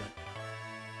the starter.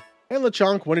 And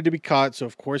Lechonk wanted to be caught, so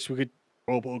of course we could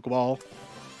throw a Pokeball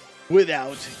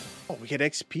without... Oh, we get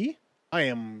XP? I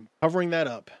am covering that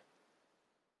up.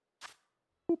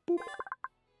 Boop, boop.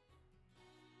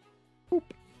 Boop.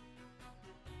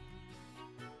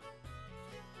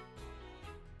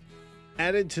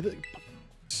 Added to the... Would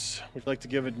you like to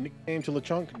give a nickname to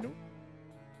Lechonk? Nope.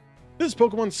 This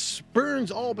Pokemon spurns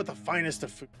all but the finest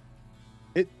of food.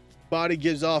 Its body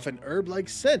gives off an herb-like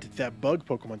scent that bug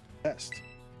Pokemon test.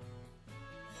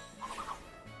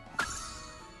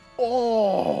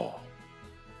 Oh!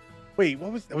 Wait,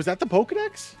 what was that the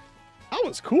Pokedex? That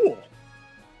was cool.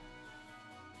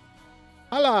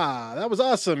 Hala, that was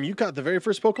awesome. You caught the very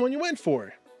first Pokemon you went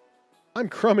for. I'm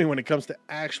crummy when it comes to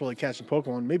actually catching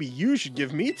Pokemon. Maybe you should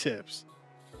give me tips.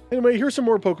 Anyway, here's some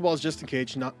more Pokeballs just in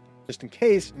case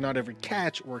not every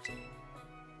catch works.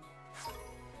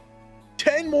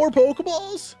 10 more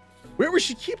Pokeballs? Where was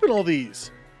she keeping all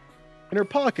these? In her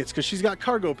pockets, because she's got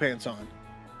cargo pants on.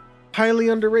 Highly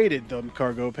underrated, them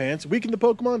cargo pants. Weaken the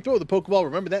Pokemon, throw the Pokeball,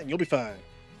 remember that, and you'll be fine.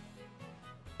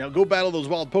 Now go battle those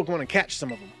wild Pokemon and catch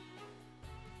some of them.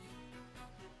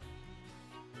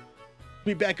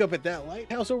 Be back up at that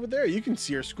lighthouse over there. You can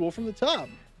see our school from the top.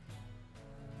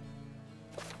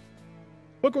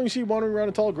 Pokemon you see wandering around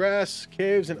in tall grass,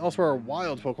 caves, and elsewhere are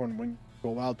wild Pokemon. When you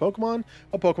go wild Pokemon,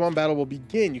 a Pokemon battle will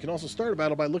begin. You can also start a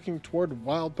battle by looking toward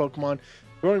wild Pokemon,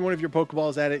 throwing one of your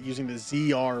Pokeballs at it using the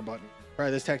ZR button.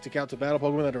 Try this tactic out to battle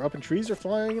Pokemon that are up in trees or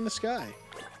flying in the sky.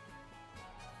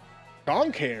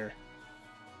 Donk hair.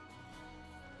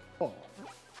 Oh.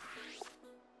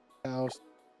 House.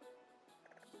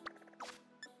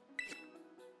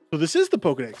 So this is the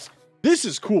Pokedex. This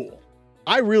is cool.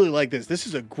 I really like this. This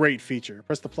is a great feature.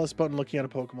 Press the plus button looking at a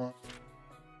Pokemon.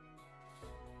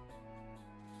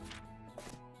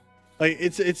 Like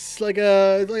it's like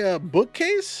a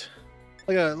bookcase?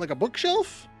 Like a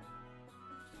bookshelf?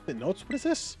 The notes? What is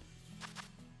this?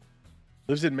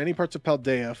 Lives in many parts of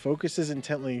Paldea. Focuses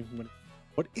intently.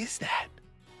 What is that?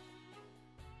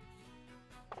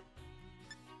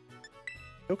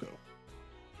 Yoko.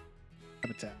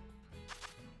 Habitat.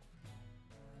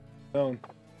 Phone.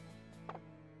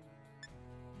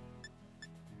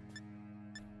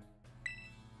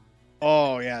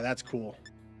 Oh, yeah, that's cool.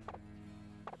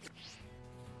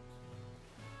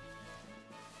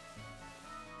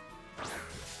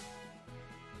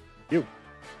 You.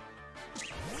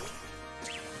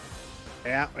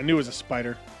 Yeah, I knew it was a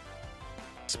spider.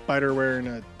 Spider wearing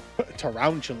a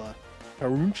tarantula.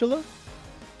 Tarantula?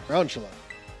 Tarantula.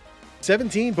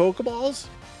 17 Pokeballs?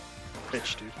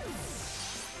 Bitch, dude.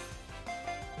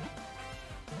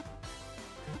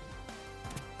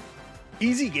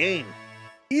 Easy game.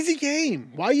 Easy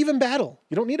game. Why even battle?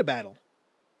 You don't need a battle.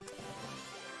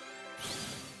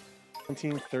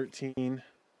 13.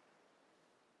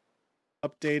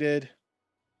 Updated.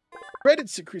 Thread it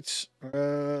secretes.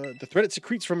 The thread it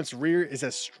secretes from its rear is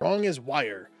as strong as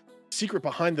wire. The secret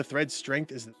behind the thread's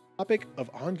strength is the topic of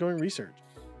ongoing research.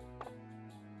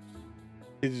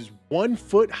 It is 1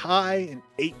 foot high and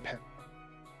 8 pounds.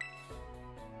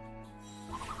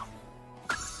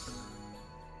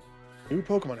 New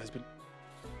Pokemon has been...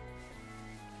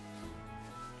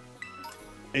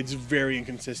 It's very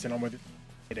inconsistent on whether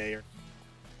today or...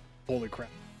 Holy crap.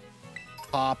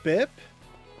 Hoppip.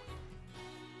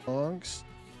 Tonks.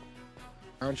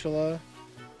 Tarantula.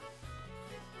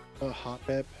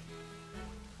 Hoppip.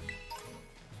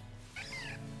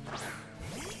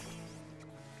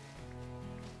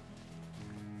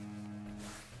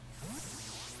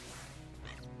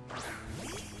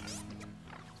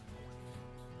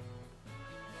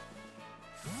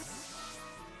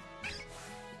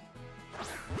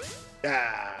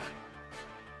 Ah.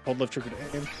 Hold left trigger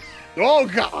to aim. Oh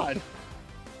god!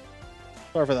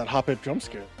 Sorry for that Hoppip jump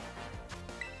scare.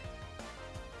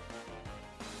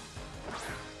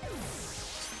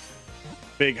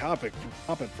 Big Hoppip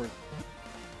for... Is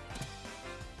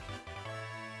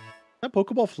that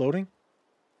Pokeball floating?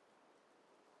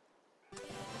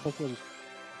 Pokeball.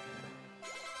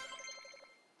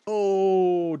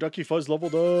 Oh, DuckyFuzz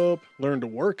leveled up. Learned to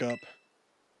work up.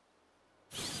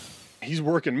 He's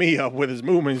working me up with his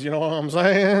movements, you know what I'm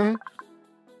saying?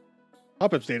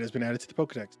 Hoppip's data has been added to the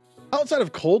Pokedex. Outside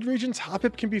of cold regions,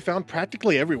 Hoppip can be found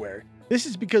practically everywhere. This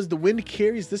is because the wind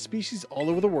carries this species all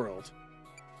over the world.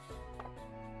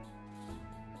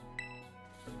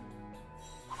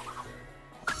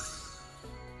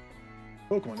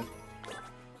 Pokemon.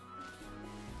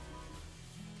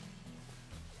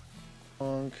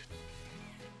 Bonk.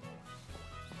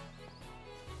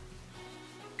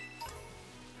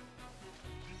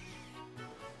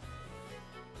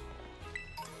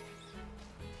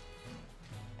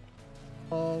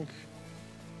 Bonk.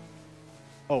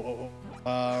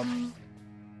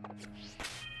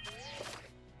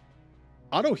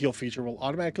 Auto heal feature will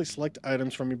automatically select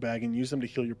items from your bag and use them to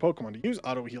heal your Pokemon. To use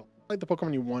auto heal, select the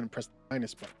Pokemon you want and press the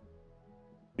minus button.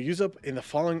 Use up in the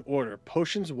following order: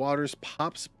 potions, waters,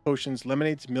 pops, potions,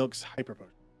 lemonades, milks, hyper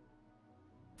potions.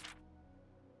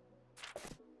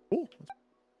 Cool.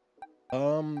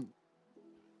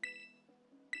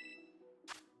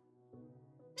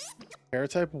 Air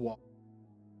type water.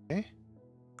 Okay.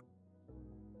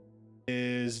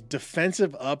 Is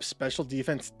defensive up, special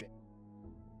defense down.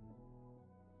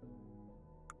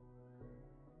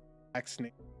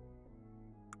 Snake.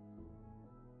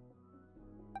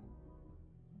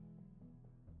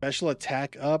 Special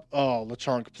attack up. Oh,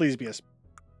 Lechonk, please be a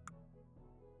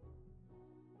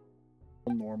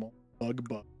normal.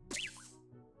 Bug.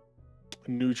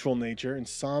 Neutral nature.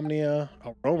 Insomnia.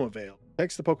 Aroma veil.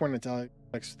 Text the Pokemon italic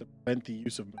text to prevent the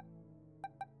use of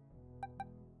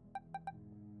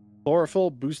chlorophyll.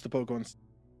 Boost the Pokemon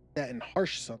stat and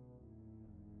harsh sun.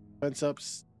 Defense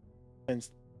ups.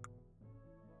 Defense.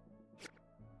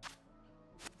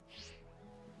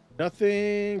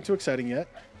 Nothing too exciting yet.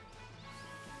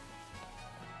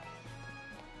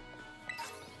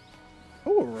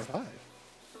 Oh, a revive.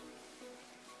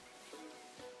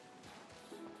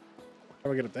 How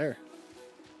do I get up there?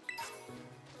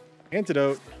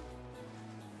 Antidote.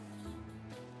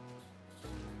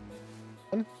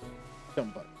 One.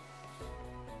 Jump button.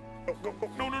 Go.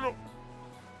 No.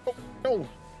 Oh, no.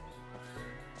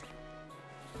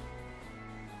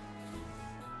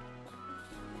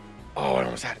 Oh, I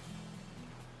almost had it.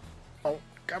 Oh,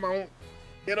 come on.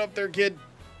 Get up there, kid.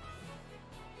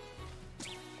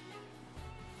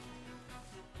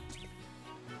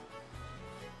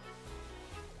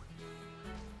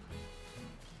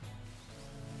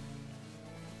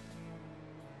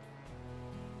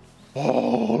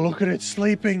 Oh, look at it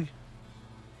sleeping.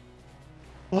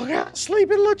 Look at it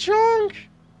sleeping, Lechonk.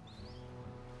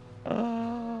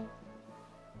 Oh.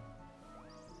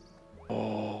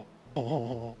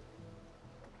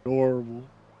 Adorable.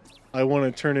 I want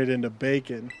to turn it into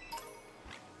bacon.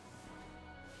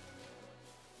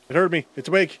 It heard me. It's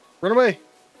awake. Run away.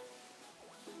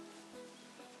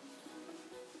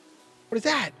 What is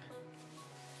that?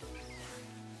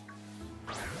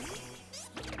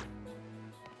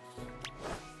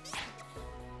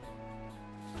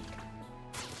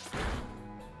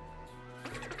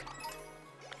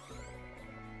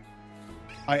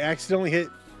 I accidentally hit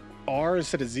R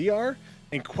instead of ZR,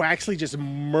 and Quaxley just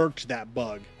murked that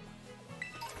bug.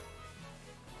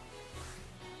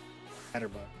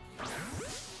 Bug.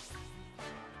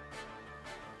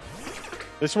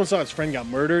 This one saw its friend got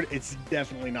murdered. It's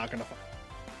definitely not gonna fight.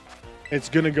 It's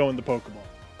gonna go in the Pokeball.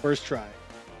 First try.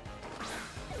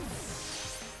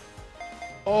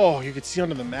 Oh, you could see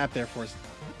under the map there for us.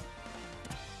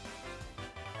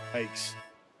 Yikes.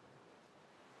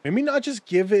 Maybe not just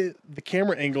give it the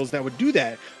camera angles that would do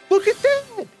that. Look at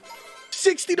that!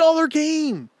 $60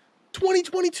 game!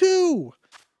 2022!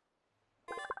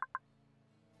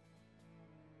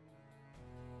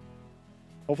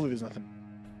 Hopefully there's nothing.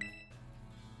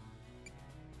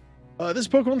 This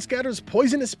Pokemon scatters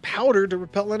poisonous powder to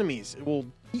repel enemies. It will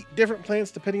eat different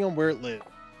plants depending on where it lives.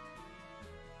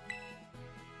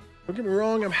 Don't get me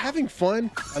wrong, I'm having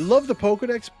fun. I love the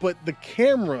Pokedex, but the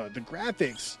camera, the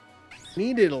graphics,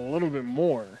 needed a little bit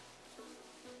more.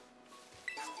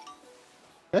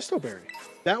 Chesto Berry.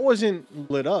 That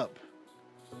wasn't lit up.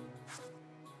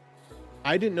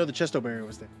 I didn't know the Chesto Berry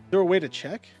was there. Is there a way to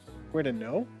check? Way to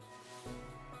know?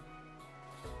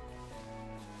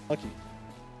 Lucky.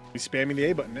 He's spamming the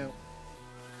A button now.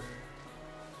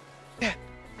 Yeah.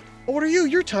 Oh, what are you?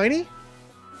 You're tiny.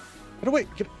 Get away.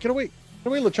 Get away. Get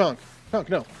away, LeChonk. Chonk,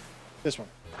 no. This one.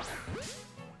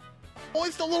 Oh,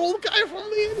 it's the little guy from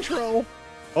the intro.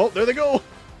 Oh, there they go.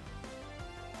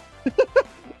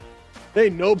 They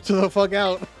noped the fuck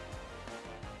out.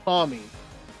 Tommy.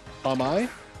 Tommy?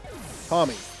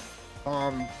 Tommy.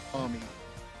 Tommy.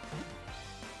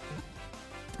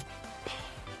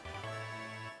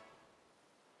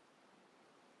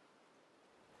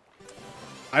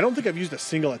 I don't think I've used a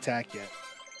single attack yet.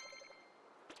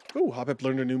 Ooh, Hoppip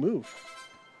learned a new move.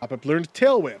 Hoppip learned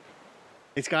Tail Whip.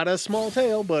 It's got a small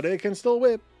tail, but it can still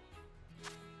whip.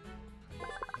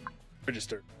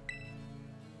 Register.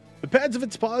 The pads of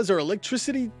its paws are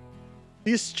electricity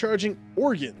discharging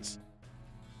organs.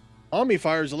 Omni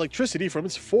fires electricity from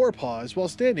its forepaws while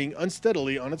standing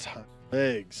unsteadily on its hind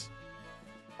legs.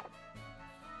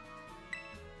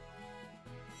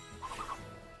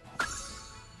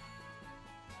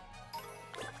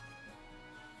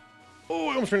 Oh,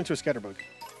 I almost ran into a scatterbug.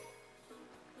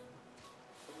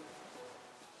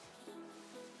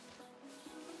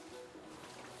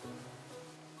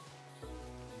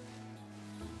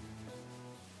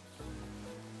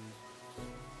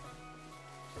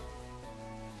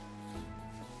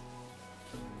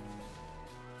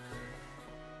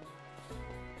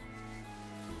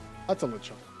 That's a little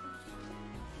chunk.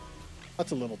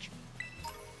 That's a little chunk.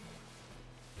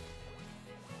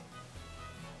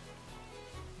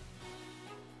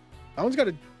 That one's got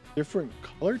a different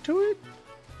color to it?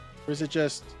 Or is it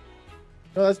just...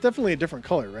 No, that's definitely a different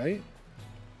color, right?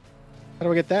 How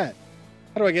do I get that?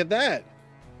 How do I get that?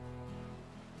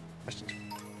 Questions.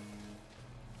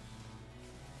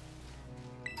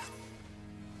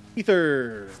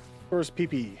 Ether. First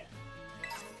PP.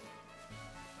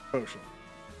 Potion.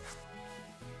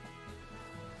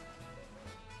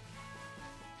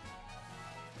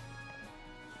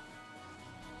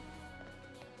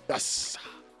 Yes.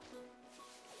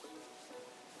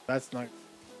 That's not...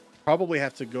 Probably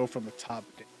have to go from the top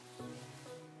down.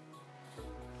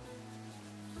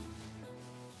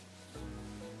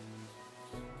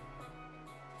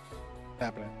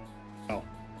 Happening. Oh.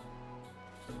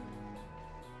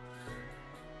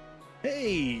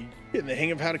 Hey, getting the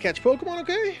hang of how to catch Pokemon,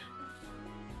 okay?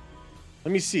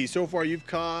 Let me see. So far, you've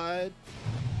caught...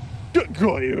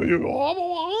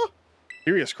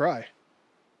 Furious Cry.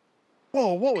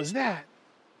 Whoa, what was that?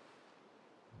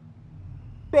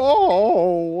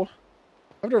 Oh,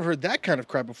 I've never heard that kind of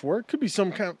cry before. It could be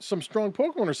some strong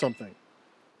Pokemon or something.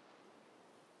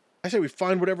 I say we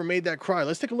find whatever made that cry.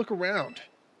 Let's take a look around.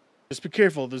 Just be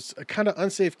careful. There's a kind of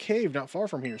unsafe cave not far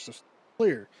from here, so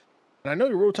clear. And I know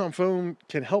your Rotom phone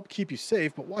can help keep you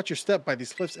safe, but watch your step by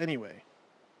these cliffs anyway.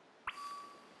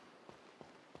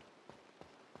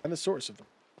 And the source of them.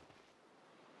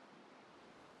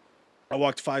 I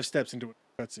walked 5 steps into a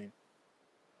cutscene.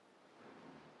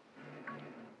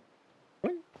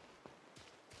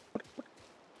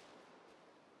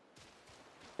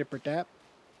 Dipper tap.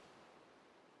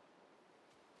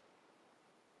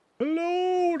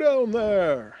 Hello down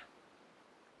there.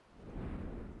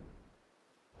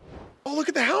 Oh, look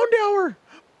at the Houndour.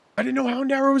 I didn't know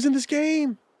Houndour was in this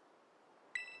game.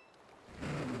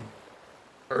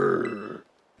 Bow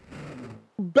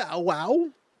wow.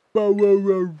 Bow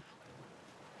wow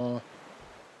wow.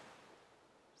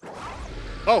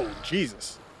 Oh,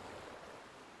 Jesus.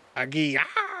 Aggie.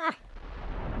 Ah.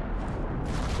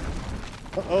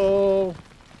 Uh-oh.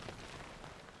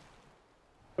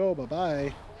 Oh,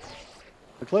 bye-bye.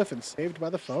 The cliff and saved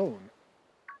by the phone.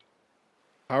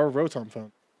 Power of Rotom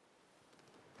phone.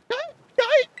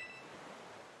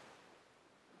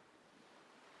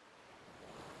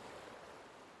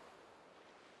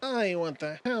 I want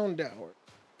the Houndour.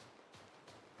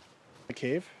 The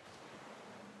cave?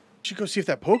 Should go see if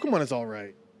that Pokemon is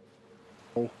alright.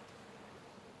 Oh.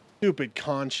 Stupid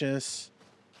conscious.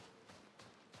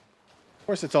 Of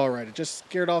course it's alright. It just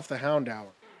scared off the Houndour.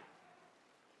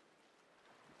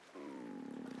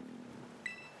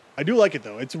 I do like it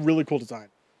though. It's a really cool design.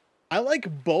 I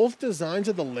like both designs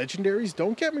of the legendaries.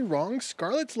 Don't get me wrong.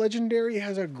 Scarlet's legendary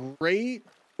has a great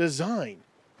design.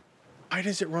 Why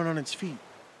does it run on its feet?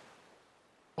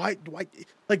 Why,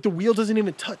 like the wheel doesn't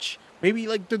even touch. Maybe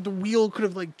like the wheel could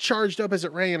have like charged up as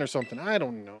it ran or something. I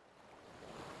don't know.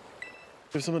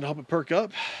 There's something to help it perk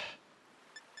up.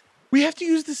 We have to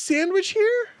use the sandwich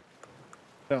here?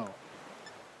 No.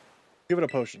 Give it a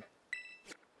potion.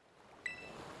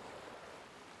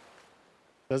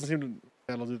 Doesn't seem to,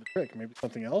 that'll do the trick. Maybe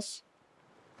something else?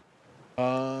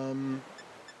 Oh,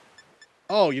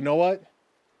 you know what?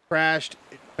 Crashed,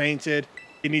 it fainted,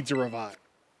 it needs a revive.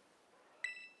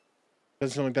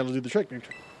 Doesn't seem like that'll do the trick. Maybe.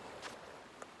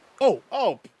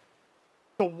 Oh!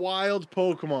 The wild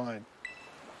Pokemon.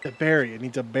 The berry, it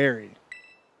needs a berry.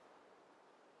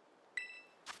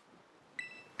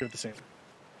 Give it the same.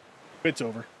 It's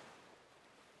over.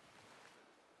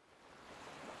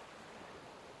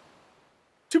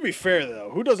 To be fair, though,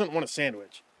 who doesn't want a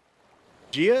sandwich?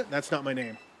 Gia? That's not my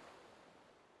name.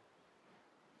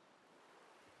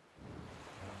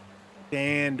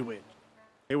 Sandwich.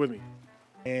 Stay with me.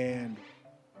 And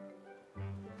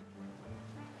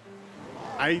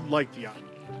I like the eyes.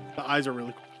 The eyes are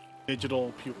really cool.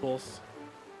 Digital pupils.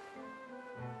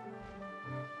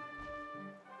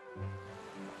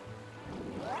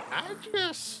 I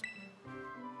just...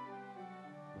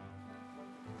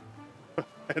 I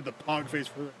had the pog face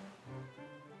for that.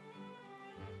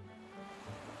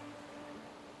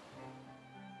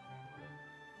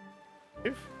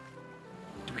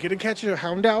 Do we get to catch a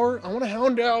Houndour? I want a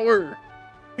Houndour!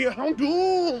 Be a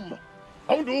Houndoom!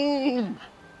 Houndoom!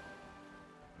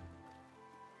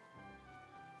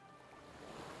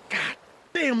 God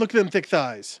damn, look at them thick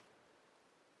thighs.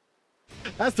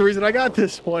 That's the reason I got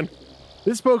this one.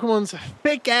 This Pokemon's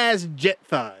thick-ass jet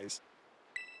thighs.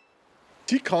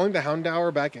 Is he calling the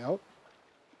Houndour back out?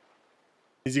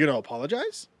 Is he going to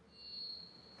apologize?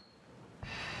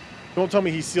 Don't tell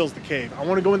me he seals the cave. I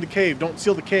want to go in the cave. Don't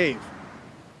seal the cave.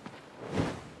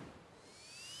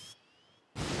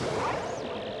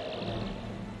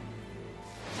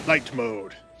 Light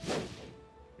mode.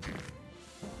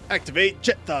 Activate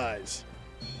jet thighs.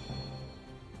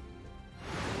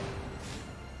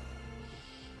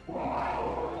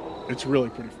 It's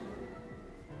really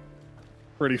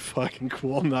pretty fucking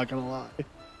cool, I'm not gonna lie.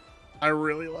 I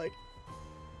really like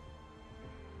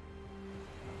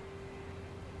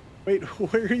it. Wait,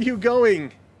 where are you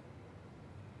going?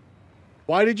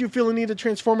 Why did you feel a need to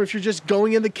transform if you're just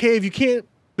going in the cave? You can't,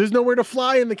 there's nowhere to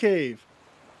fly in the cave.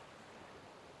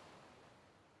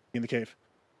 In the cave.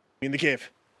 In the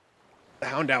cave. The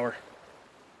Houndour.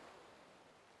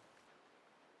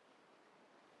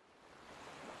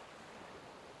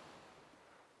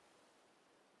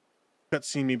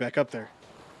 Cutscene me back up there.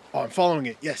 Oh, I'm following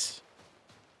it. Yes.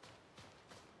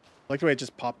 I like the way it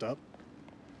just popped up.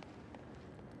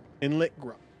 Inlet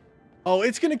Grub. Oh,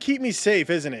 it's going to keep me safe,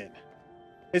 isn't it?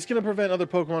 It's going to prevent other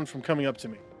Pokemon from coming up to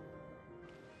me.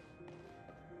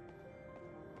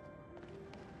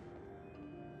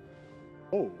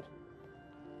 Oh.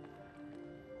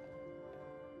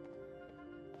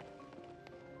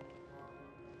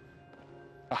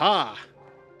 Aha!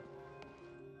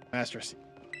 Master Seed.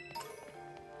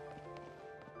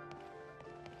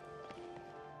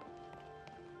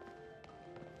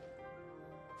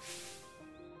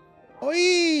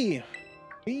 Oi!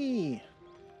 Wee!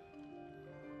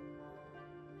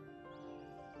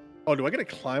 Oh, do I gotta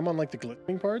climb on like the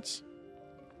glistening parts?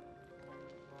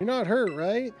 You're not hurt,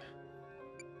 right?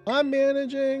 I'm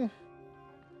managing.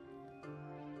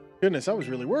 Goodness, I was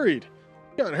really worried.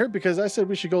 You got hurt because I said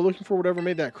we should go looking for whatever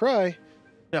made that cry.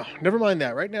 No, never mind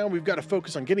that. Right now, we've got to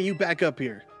focus on getting you back up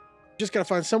here. Just gotta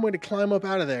find some way to climb up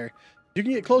out of there. If you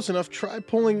can get close enough, try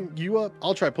pulling you up.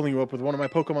 I'll try pulling you up with one of my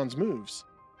Pokemon's moves.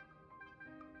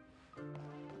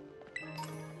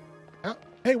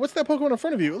 Hey, what's that Pokemon in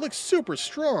front of you? It looks super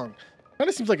strong. Kind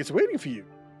of seems like it's waiting for you.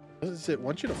 Does it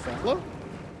want you to follow?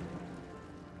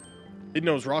 It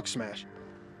knows Rock Smash.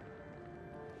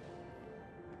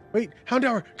 Wait,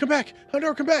 Houndour, come back!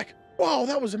 Houndour, come back! Wow,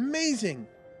 that was amazing!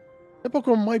 That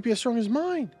Pokemon might be as strong as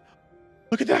mine.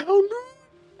 Look at that Houndour!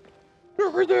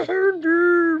 Look at the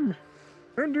Houndour!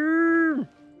 Houndour!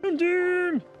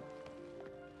 Houndour!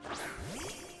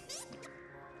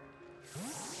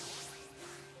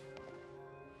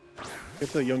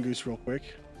 Get the young goose real quick.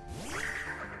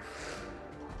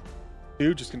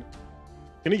 Dude, just gonna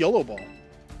YOLO ball.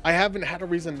 I haven't had a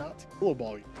reason not to YOLO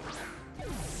ball you.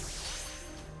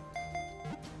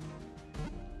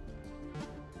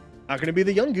 Not gonna be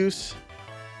the young goose.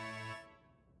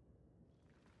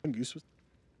 Young goose was.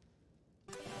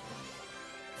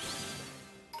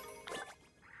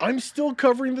 I'm still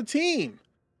covering the team.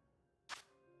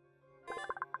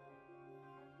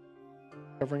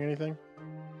 Covering anything?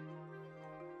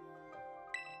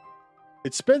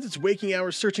 It spends its waking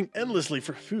hours searching endlessly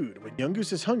for food. When Young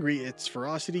Goose is hungry, its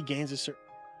ferocity gains a certain...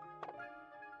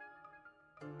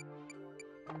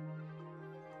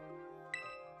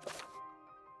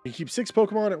 You keep 6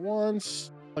 Pokemon at once.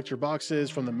 Collect your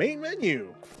boxes from the main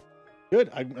menu.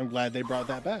 Good. I'm glad they brought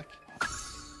that back.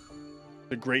 It's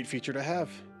a great feature to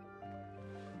have.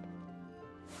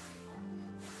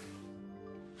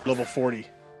 Level 40.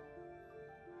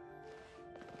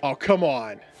 Oh, come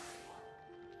on.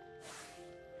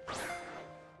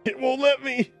 It won't let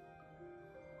me.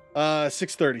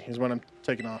 6:30 is when I'm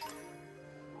taking off.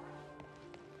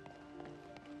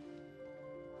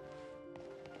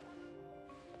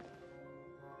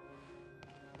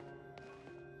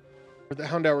 Where'd the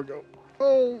Houndour go?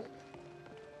 Oh.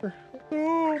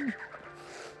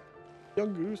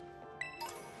 Young Goose.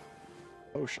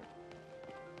 Ocean.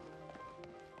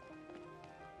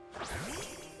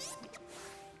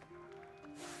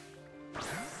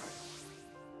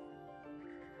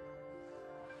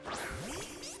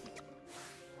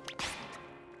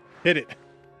 Hit it.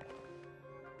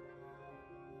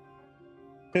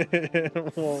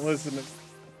 Well, listen.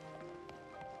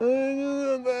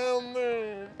 Down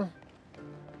there.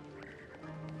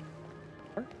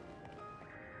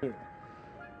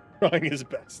 Trying his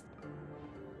best.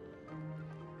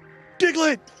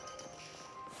 Diglett!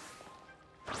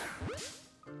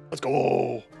 Let's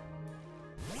go.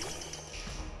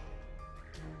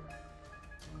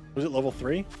 Was it level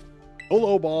 3?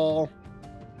 Holo ball.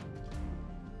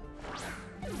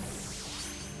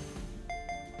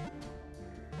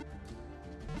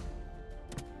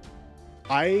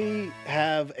 I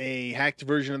have a hacked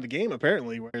version of the game,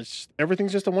 apparently, where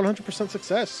everything's just a 100%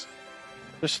 success.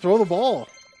 Just throw the ball.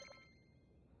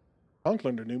 Punk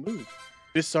learned a new move.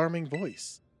 Disarming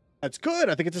voice. That's good.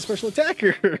 I think it's a special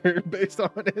attacker based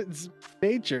on its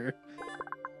nature.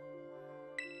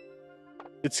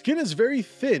 Its skin is very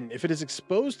thin. If it is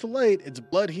exposed to light, its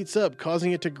blood heats up,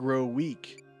 causing it to grow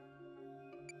weak.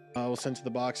 We'll send to the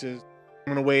boxes.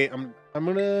 I'm gonna wait. I'm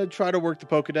gonna try to work the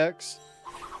Pokedex.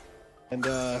 And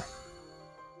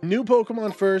new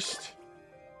Pokemon first.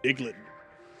 Diglett.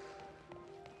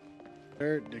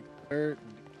 Diglett.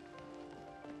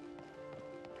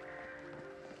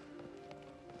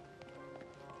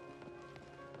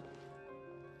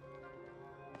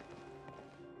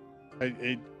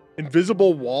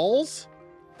 Invisible walls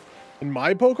in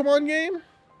my Pokemon game?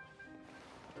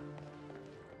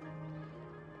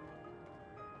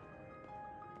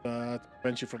 To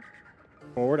prevent you from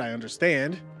forward, I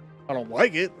understand. I don't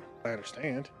like it. I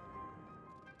understand.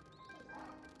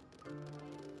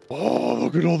 Oh,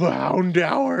 look at all the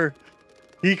Houndour.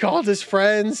 He called his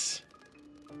friends.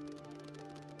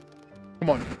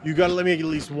 Come on, you gotta let me get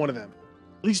at least one of them.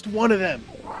 At least one of them.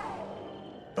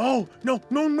 Oh, no,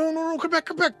 come back.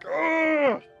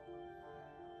 Ugh.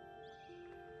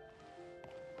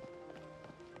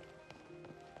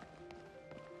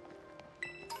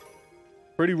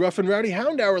 Pretty rough and rowdy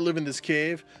Houndour live in this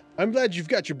cave. I'm glad you've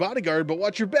got your bodyguard, but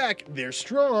watch your back. They're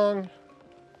strong.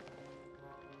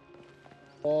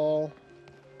 Ball.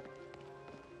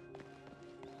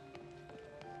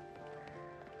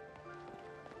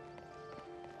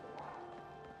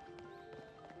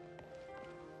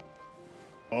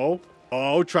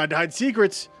 Oh, tried to hide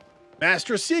secrets.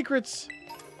 Master of secrets.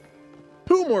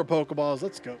 2 more Pokeballs.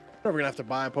 Let's go. I'm never gonna have to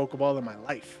buy a Pokeball in my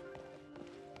life.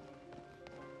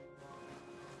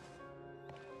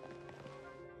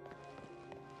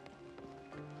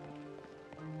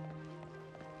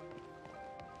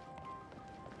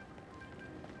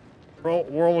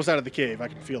 We're almost out of the cave. I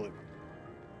can feel it.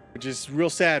 Which is real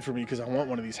sad for me because I want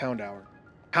one of these Houndour.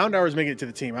 Houndour is making it to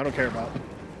the team. I don't care about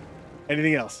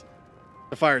anything else.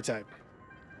 The fire type.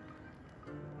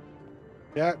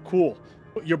 Yeah, cool.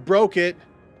 You broke it.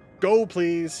 Go,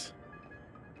 please.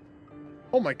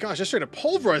 Oh my gosh, I straight up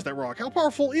pulverized that rock. How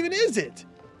powerful even is it?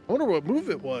 I wonder what move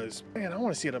it was. Man, I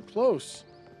want to see it up close.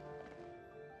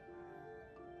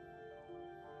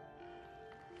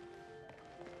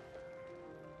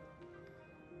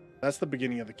 That's the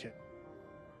beginning of the kit.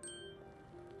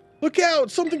 Look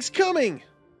out! Something's coming!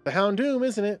 The Houndoom,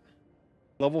 isn't it?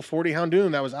 Level 40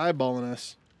 Houndoom that was eyeballing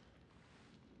us.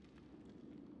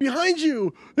 Behind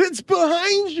you! It's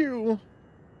behind you!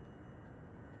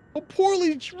 A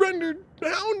poorly rendered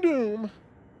Houndoom!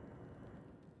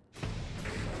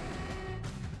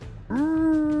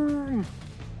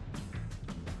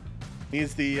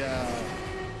 He's the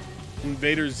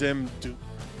Invader Zim dude.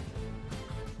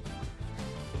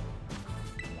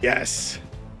 Yes.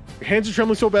 Your hands are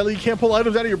trembling so badly you can't pull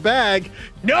items out of your bag.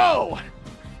 No!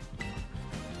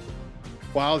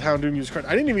 Wild Houndoom used card.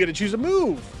 I didn't even get to choose a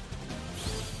move.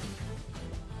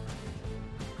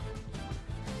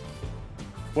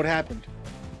 What happened?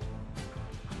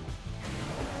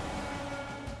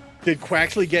 Did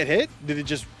Quaxley get hit? Did it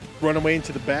just run away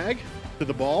into the bag? To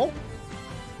the ball?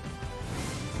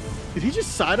 Did he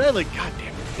just side-eye like, God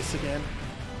damn it, this again?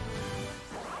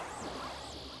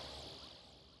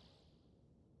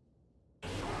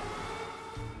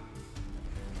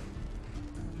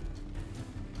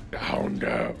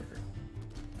 Down.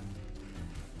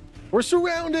 We're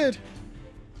surrounded.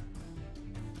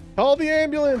 Call the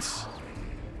ambulance.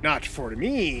 Not for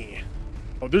me.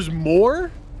 Oh, there's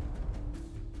more?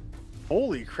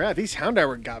 Holy crap, these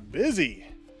Houndour got busy.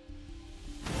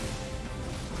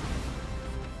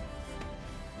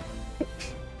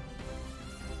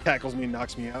 Tackles me and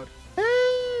knocks me out.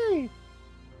 Hey!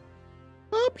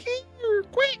 Up here,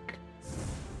 quick!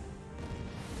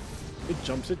 It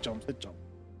jumps.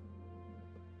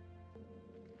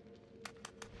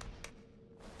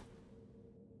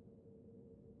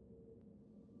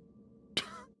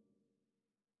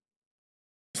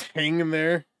 Hanging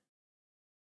there.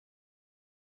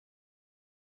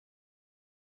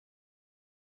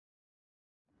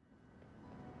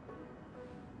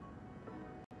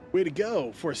 Way to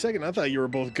go. For a second, I thought you were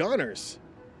both goners.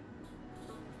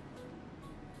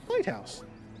 Lighthouse.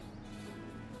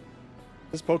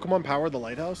 Does Pokemon power the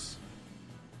lighthouse?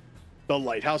 The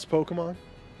lighthouse Pokemon?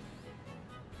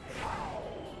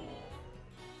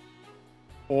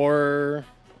 Or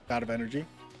out of energy?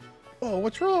 Oh,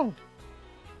 what's wrong?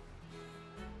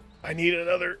 I need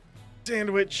another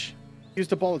sandwich.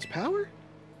 Used up all its power?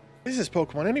 What is this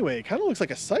Pokemon anyway? It kind of looks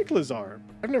like a Cyclizar.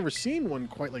 I've never seen one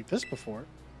quite like this before.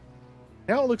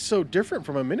 Now it looks so different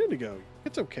from a minute ago.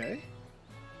 It's okay.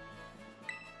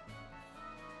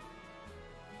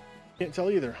 Can't tell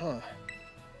either, huh?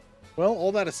 Well,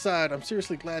 all that aside, I'm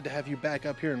seriously glad to have you back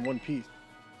up here in one piece.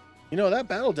 You know, that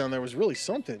battle down there was really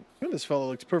something. You and this fellow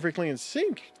looks perfectly in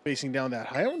sync, facing down that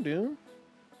Houndoom.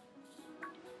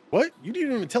 What? You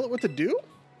didn't even tell it what to do?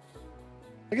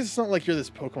 I guess it's not like you're this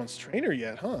Pokemon's trainer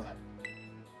yet, huh?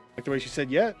 Like the way she said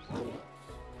yet.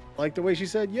 Like the way she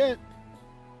said yet.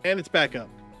 And it's back up.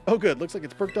 Oh good, looks like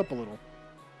it's perked up a little.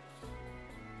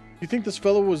 You think this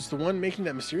fellow was the one making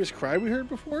that mysterious cry we heard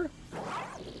before?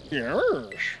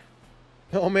 Yes.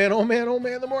 Oh man,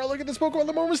 the more I look at this Pokemon,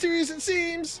 the more mysterious it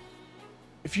seems.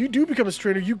 If you do become a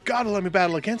trainer, you gotta let me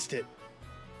battle against it.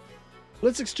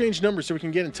 Let's exchange numbers so we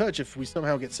can get in touch if we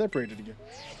somehow get separated again.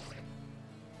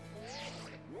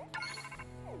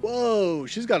 Whoa,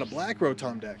 she's got a black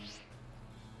Rotom deck.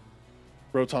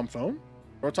 Rotom phone?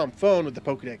 Rotom phone with the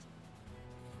Pokedex.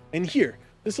 And here,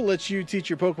 this will let you teach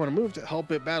your Pokemon a move to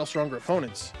help it battle stronger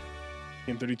opponents.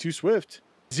 TM32 Swift.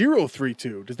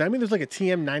 032. Does that mean there's like a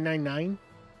TM999?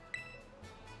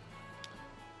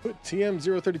 Put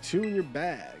TM032 in your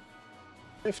bag.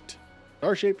 Swift.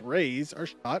 Star-shaped rays are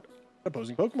shot at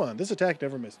opposing Pokemon. This attack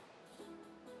never misses.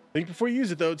 Think before you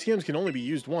use it though, TMs can only be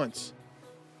used once.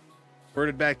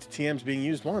 Reverted back to TMs being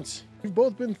used once. We've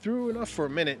both been through enough for a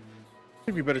minute. I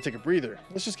think we better take a breather.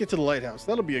 Let's just get to the lighthouse.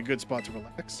 That'll be a good spot to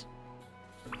relax.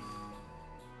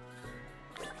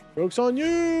 Joke's on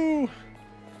you!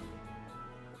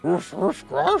 Ruff, ruff,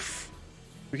 gruff.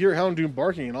 We hear Houndoom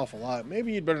barking an awful lot.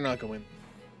 Maybe you'd better not go in.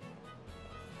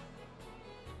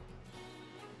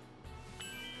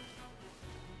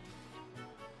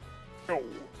 Oh.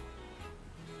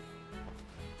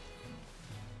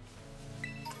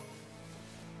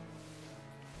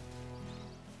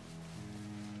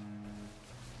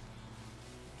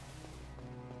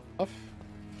 Off.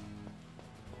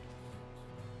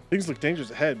 Things look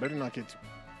dangerous ahead. Better not get too...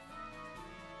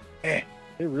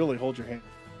 They really hold your hand.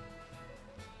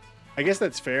 I guess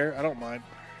that's fair. I don't mind.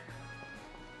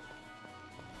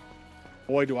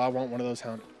 Boy, do I want one of those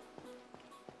Houndoom.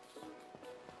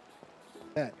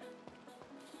 That.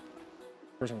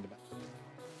 First one with the back.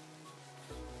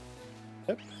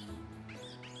 Yep.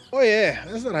 Oh yeah,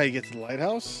 that's not how you get to the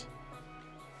lighthouse.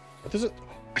 But there's a...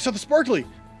 I saw the sparkly.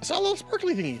 I saw a little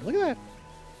sparkly thingy. Look at that.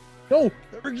 No,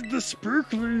 never get the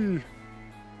sparkly.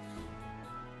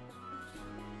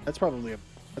 That's probably a...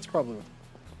 That's probably what...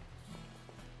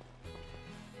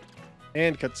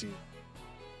 And cutscene.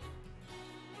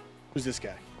 Who's this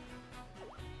guy?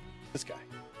 This guy.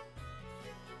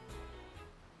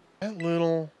 That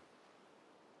little...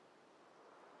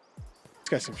 This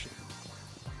guy seems shit.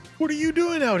 What are you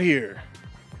doing out here?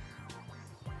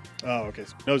 Oh, okay.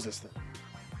 So knows this thing.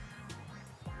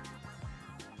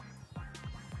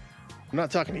 I'm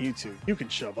not talking to you two. You can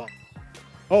shove up.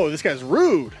 Oh, this guy's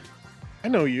rude. I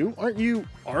know you. Aren't you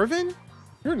Arvin?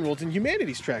 You're enrolled in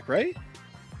Humanities track, right?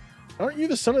 Aren't you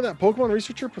the son of that Pokemon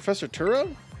researcher, Professor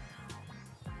Turo?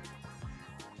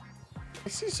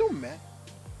 Is he so mad?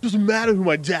 Doesn't matter who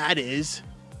my dad is.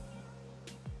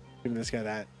 Giving this guy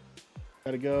that.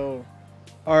 Gotta go.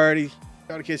 Alrighty.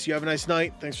 Gotta kiss you. Have a nice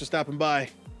night. Thanks for stopping by.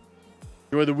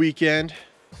 Enjoy the weekend.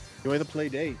 Enjoy the play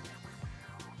date.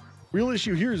 Real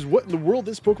issue here is what in the world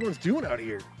this Pokemon's doing out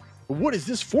here. But what is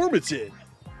this form it's in?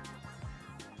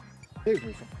 Saved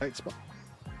me from a tight spot.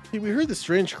 See, we heard the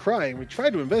strange cry and we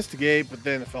tried to investigate, but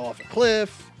then it fell off a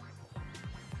cliff.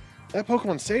 That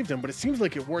Pokemon saved him, but it seems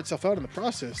like it wore itself out in the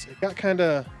process. It got kind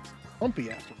of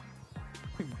lumpy after.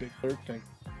 Big lurk thing.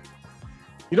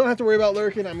 You don't have to worry about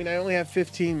lurking. I mean, I only have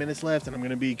 15 minutes left, and I'm going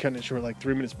to be cutting it short like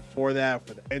 3 minutes before that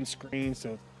for the end screen.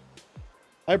 So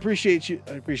I appreciate you.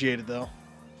 I appreciate it, though.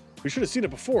 We should have seen it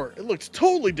before. It looked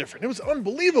totally different. It was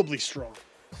unbelievably strong.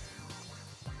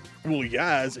 Well,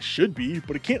 yeah, as it should be,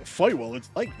 but it can't fight well. It's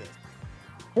like this.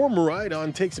 Before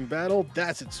Miraidon takes in battle,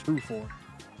 that's its true form.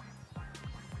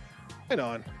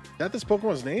 Miraidon. Is that this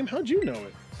Pokemon's name? How'd you know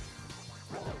it?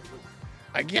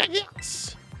 I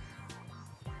guess.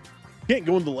 Can't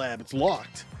go in the lab. It's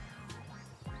locked.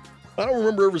 I don't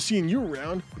remember ever seeing you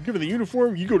around. Given the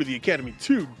uniform, you go to the academy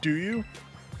too, do you?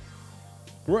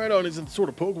 Miraidon isn't the sort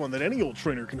of Pokemon that any old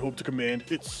trainer can hope to command.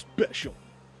 It's special.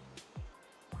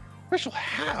 Special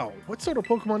how? What sort of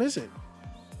Pokemon is it?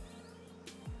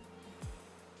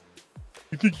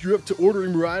 You think you're up to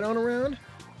ordering Miraidon around?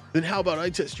 Then how about I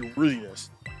test your worthiness?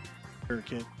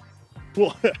 Hurricane.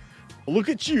 Well, look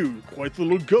at you. Quite the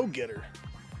little go-getter.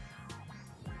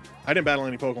 I didn't battle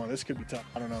any Pokemon. This could be tough.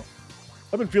 I don't know.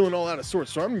 I've been feeling all out of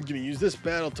sorts, so I'm going to use this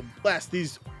battle to blast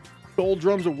these gold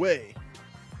drums away.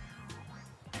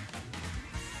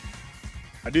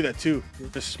 I do that too.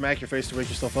 Just smack your face to wake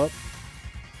yourself up.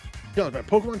 Challenged by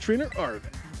Pokemon trainer Arvin.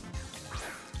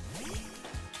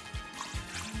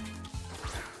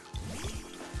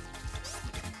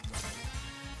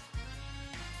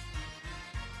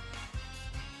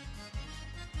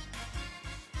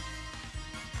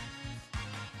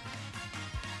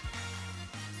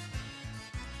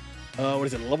 What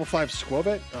is it? Level 5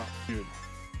 Squabet? Oh, dude.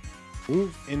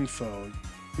 Move info.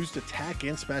 Boost attack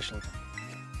and special attack.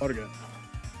 Water gun.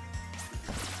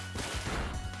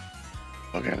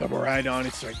 Okay, the Miraidon.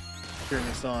 It's like turning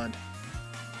this on.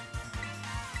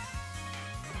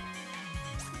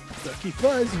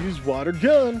 DuckyFuzz use water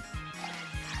gun.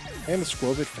 And the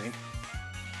Squabet thing.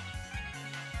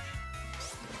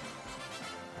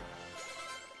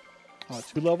 Oh,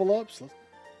 2 level ups.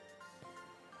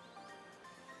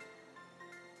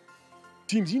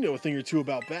 Seems you know a thing or two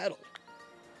about battle.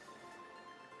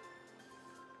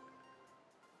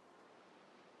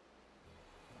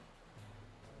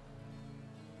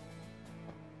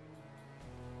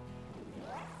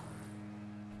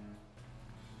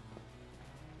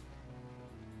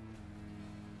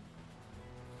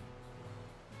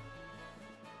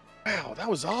 Wow, that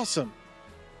was awesome.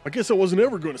 I guess I wasn't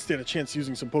ever going to stand a chance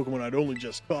using some Pokemon I'd only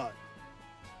just caught.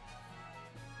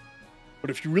 But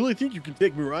if you really think you can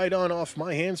take Miraidon off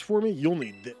my hands for me, you'll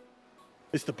need this.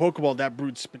 It's the Pokeball that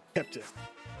brood's been kept in.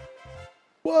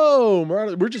 Whoa,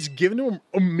 Miraidon, we're just giving to him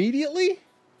immediately?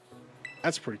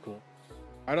 That's pretty cool.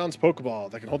 Miraidon's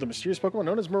Pokeball that can hold the mysterious Pokemon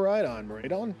known as Miraidon.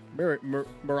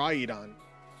 Miraidon.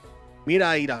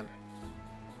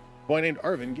 Boy named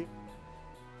Arvin.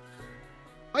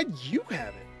 Why'd you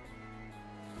have it?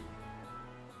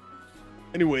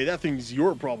 Anyway, that thing's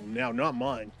your problem now, not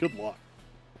mine. Good luck.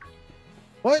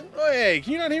 What? Oh, hey,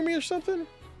 can you not hear me or something?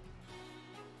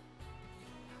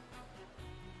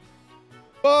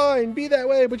 Fine, be that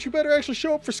way, but you better actually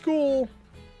show up for school.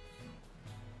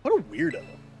 What a weirdo.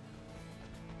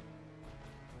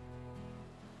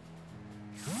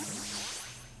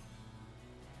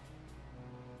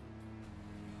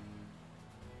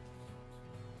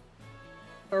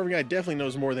 Our guy definitely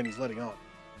knows more than he's letting on.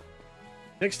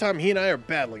 Next time he and I are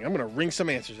battling, I'm going to wring some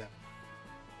answers out.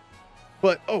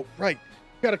 But, oh, right.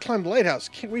 Gotta climb the lighthouse.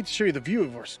 Can't wait to show you the view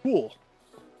of our school.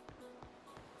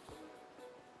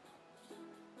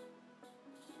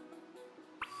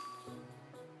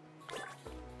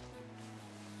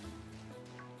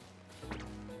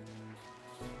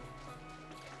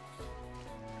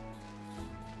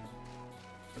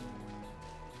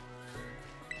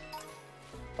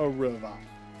 A revive.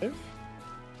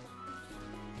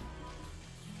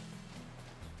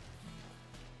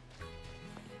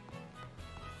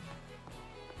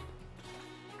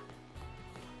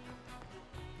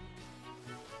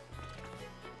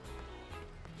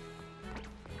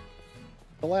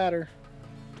 The ladder.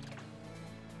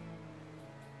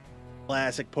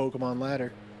 Classic Pokemon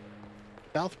ladder.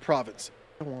 South Province.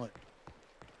 Come on.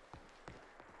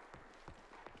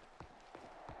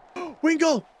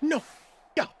 Wingull! No!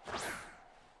 Yeah!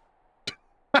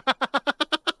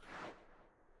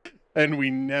 And we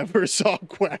never saw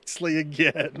Quaxley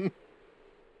again.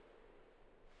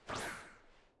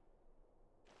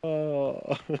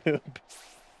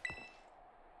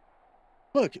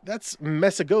 Look, that's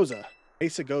Mesagoza.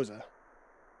 Mesagoza.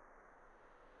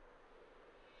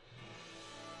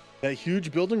 That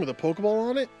huge building with a Pokeball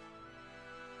on it?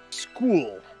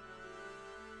 School.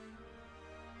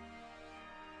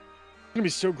 It's gonna be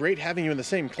so great having you in the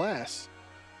same class.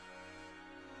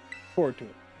 Look forward to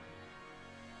it.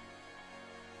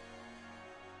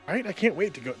 Alright, I can't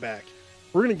wait to go back.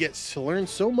 We're gonna get to learn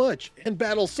so much and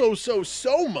battle so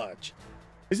much.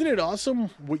 Isn't it awesome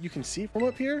what you can see from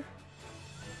up here?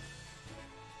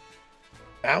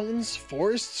 Mountains,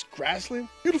 forests, grassland,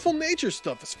 beautiful nature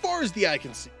stuff as far as the eye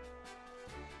can see.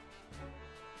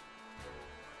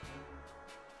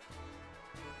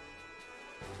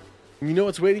 You know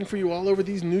what's waiting for you all over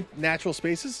these new natural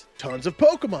spaces? Tons of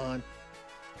Pokemon.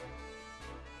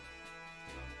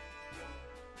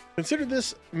 Consider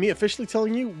this me officially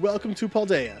telling you, welcome to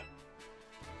Paldea.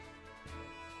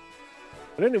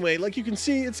 But anyway, like you can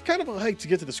see, it's kind of a hike to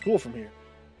get to the school from here.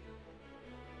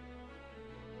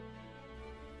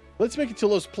 Let's make it to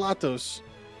Los Platos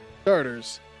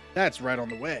starters. That's right on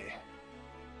the way.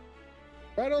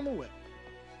 Right on the way.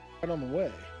 Right on the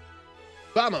way.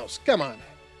 Vamos, come on.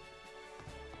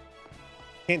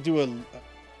 Can't do a...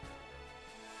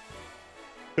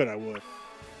 Good, I would.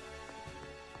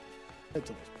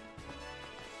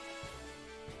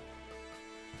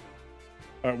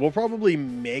 Alright, we'll probably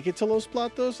make it to Los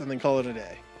Platos and then call it a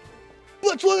day.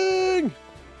 Blitzwing!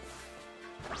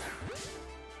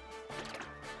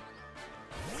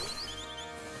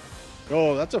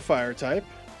 Oh, that's a fire type.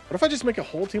 What if I just make a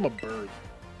whole team of bird?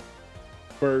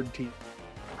 Bird team.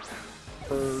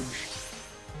 Purge.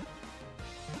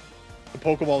 The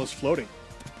Pokeball is floating.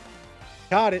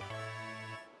 Caught it.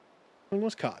 It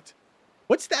was caught.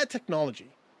 What's that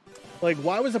technology? Like,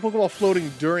 why was the Pokeball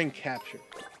floating during capture?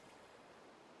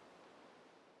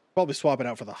 Probably swap it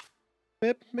out for the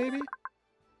Pip, maybe?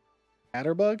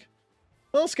 Scatterbug?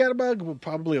 Well, Scatterbug will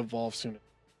probably evolve soon.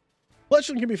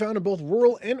 Fletchling can be found in both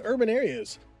rural and urban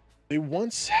areas. They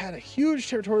once had a huge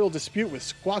territorial dispute with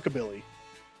Squawkabilly.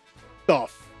 The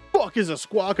fuck is a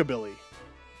Squawkabilly?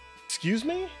 Excuse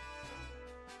me?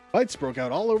 Fights broke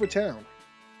out all over town.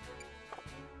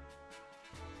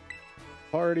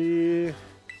 Party.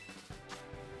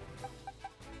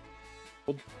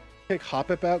 We'll take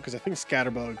Hoppip out because I think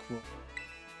Scatterbug will.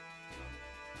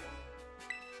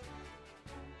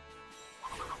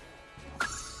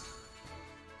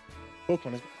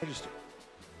 Pokemon is registered.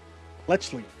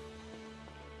 Fletchling.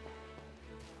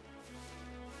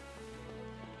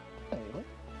 Oh, what?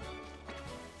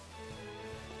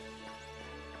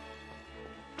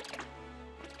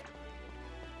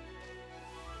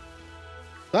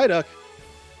 Psyduck.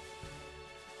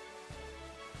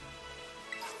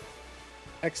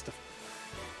 Extra.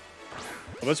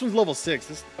 Well, this one's level 6.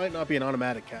 This might not be an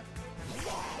automatic cat.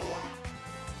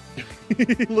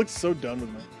 He looks so done with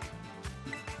me.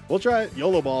 We'll try it.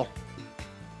 YOLO ball.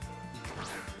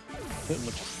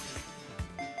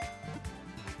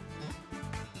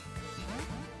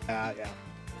 Yeah.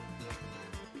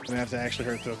 I'm gonna have to actually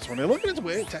hurt this one. Look at its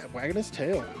way, wagging its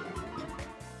tail.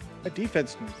 That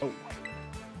defense.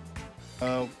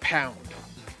 Oh, pound.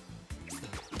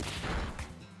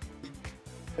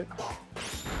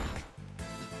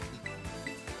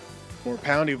 More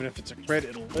pound, even if it's a crit,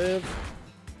 it'll live.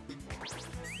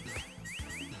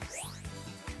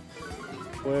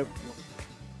 Whip.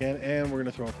 And we're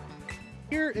gonna throw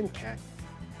here and cat.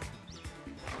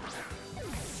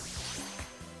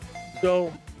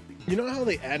 So, you know how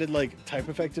they added like type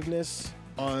effectiveness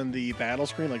on the battle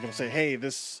screen? Like it'll say, hey,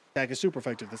 this attack is super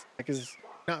effective, this attack is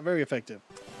not very effective.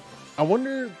 I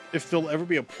wonder if there'll ever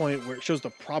be a point where it shows the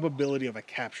probability of a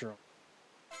capture.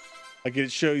 Like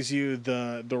it shows you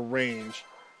the range.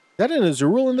 Is that an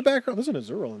Azurill in the background? There's an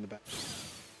Azurill in the background.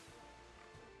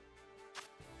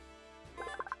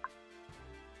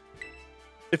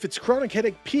 If its chronic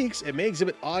headache peaks, it may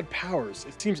exhibit odd powers.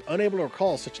 It seems unable to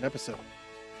recall such an episode.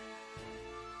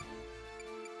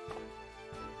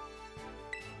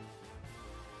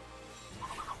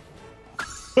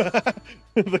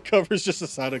 The cover's just a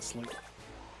Psyduck Slink.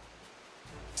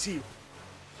 See.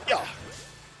 Yeah.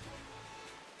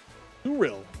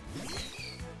 Azurill.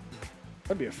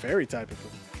 That'd be a fairy type if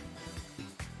it.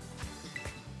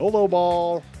 Solo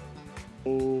ball.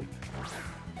 Oh.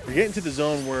 We're getting to the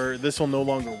zone where this will no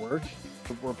longer work.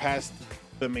 We're past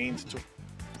the main tutorial.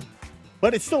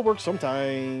 But it still works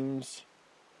sometimes.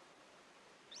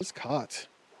 It's caught.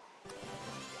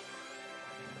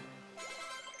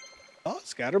 Oh,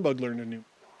 Scatterbug learned a new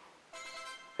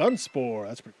Sunspore.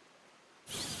 That's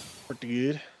pretty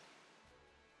good.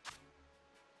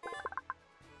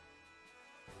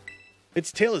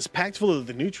 Its tail is packed full of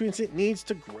the nutrients it needs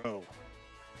to grow.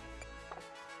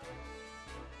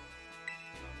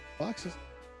 Boxes.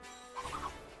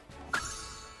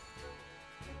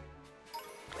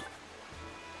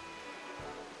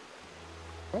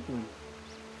 Probably.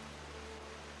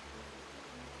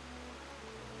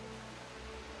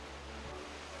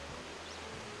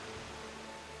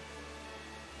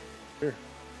 Here.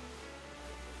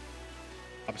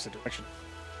 Opposite direction.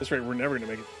 This rate, we're never going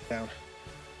to make it down.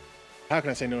 How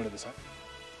can I say no to this?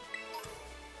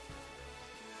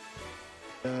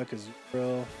 Because,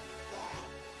 bro.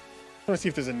 I want to see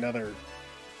if there's another.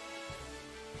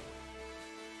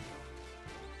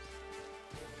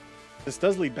 This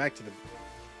does lead back to the.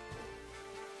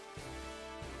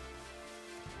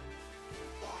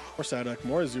 More Psyduck,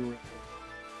 more Azure.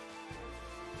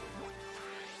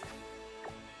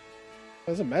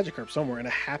 There's a Magikarp somewhere and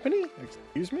a Happiny?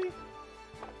 Excuse me?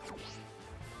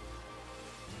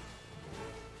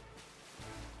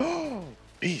 Oh,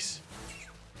 peace.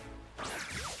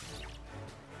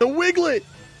 The Wiglet!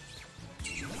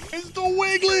 It's the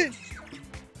Wiglet!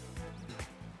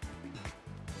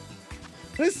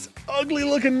 This ugly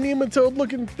looking nematode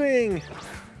looking thing.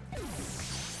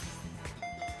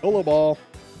 Solo ball.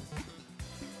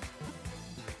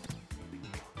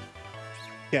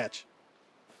 Catch.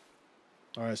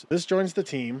 Alright, so this joins the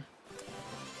team.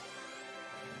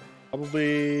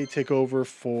 Probably take over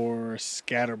for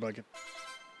Scatterbug.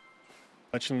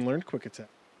 Legend learned Quick Attack.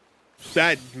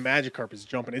 That Magikarp is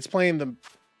jumping. It's playing the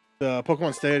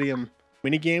Pokemon Stadium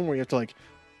minigame where you have to like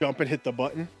jump and hit the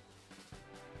button.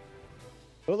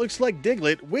 But it looks like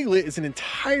Wiglet is an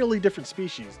entirely different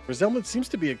species. The resemblance seems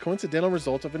to be a coincidental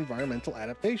result of environmental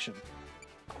adaptation.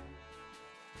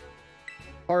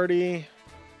 Party.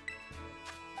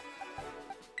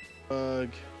 Bug.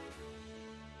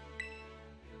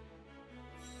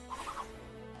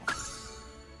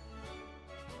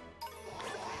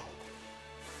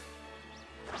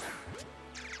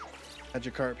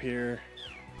 Magikarp here.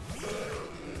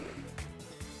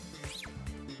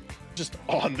 Just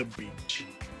on the beach.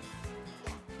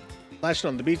 Splashing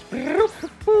on the beach.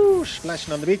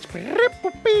 Splashing on the beach.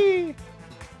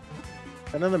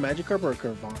 Another Magikarp or a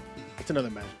Curveball? It's another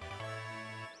Magic.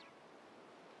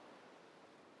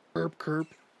 Curb.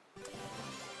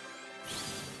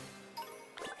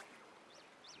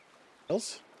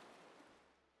 Else?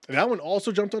 That one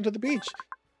also jumped onto the beach.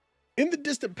 In the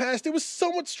distant past, it was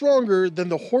somewhat stronger than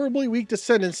the horribly weak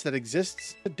descendants that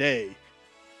exists today.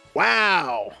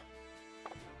 Wow.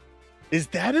 Is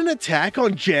that an attack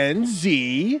on Gen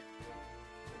Z?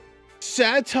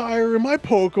 Satire in my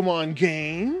Pokemon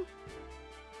game?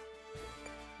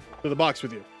 To the box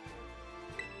with you.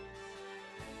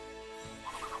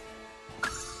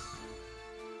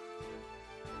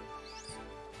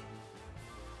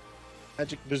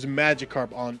 There's a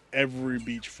Magikarp on every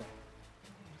beachfront.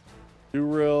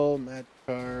 Duril,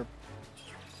 Magikarp.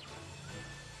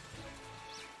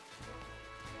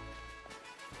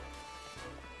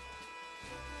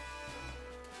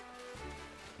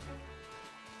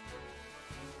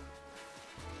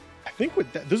 I think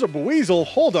with that, there's a Buweasel.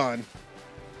 Hold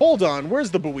on.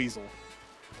 Where's the Buweasel?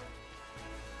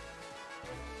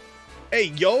 Hey,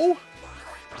 yo.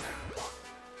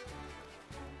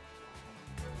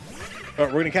 All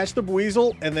right, we're gonna catch the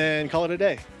Buweasel and then call it a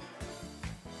day.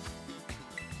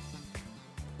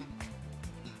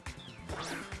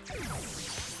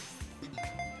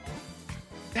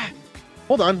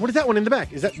 Hold on, what is that one in the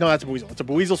back? Is that no? That's a Buweasel. It's a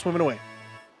Buweasel swimming away.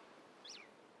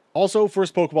 Also,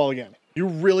 first Pokeball again. You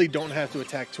really don't have to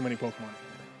attack too many Pokemon.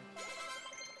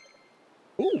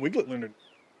 Ooh, Wiglet learned it.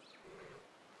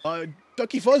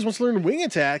 DuckyFuzz wants to learn Wing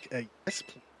Attack. Yes,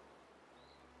 please.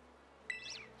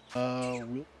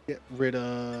 We'll get rid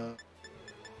of.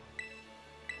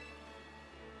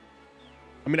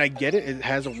 I mean, I get it. It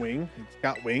has a wing. It's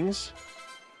got wings,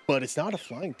 but it's not a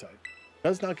flying type. It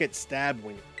does not get stabbed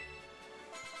wing.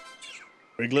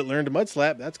 Wiglet learned a Mud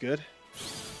Slap. That's good.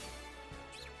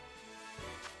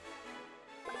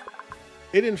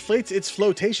 It inflates its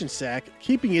flotation sac,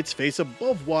 keeping its face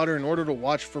above water in order to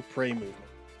watch for prey movement.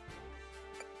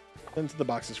 Into the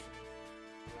boxes.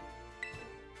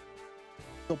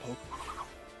 Still poke.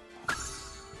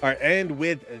 All right, and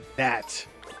with that,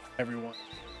 everyone,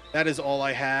 that is all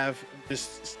I have.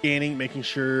 Just scanning, making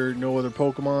sure no other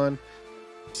Pokemon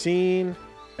seen.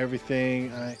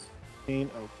 Everything I seen.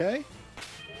 Okay.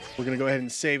 We're going to go ahead and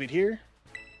save it here.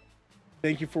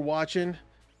 Thank you for watching.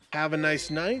 Have a nice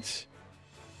night.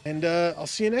 And I'll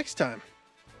see you next time.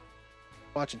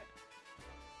 Watching.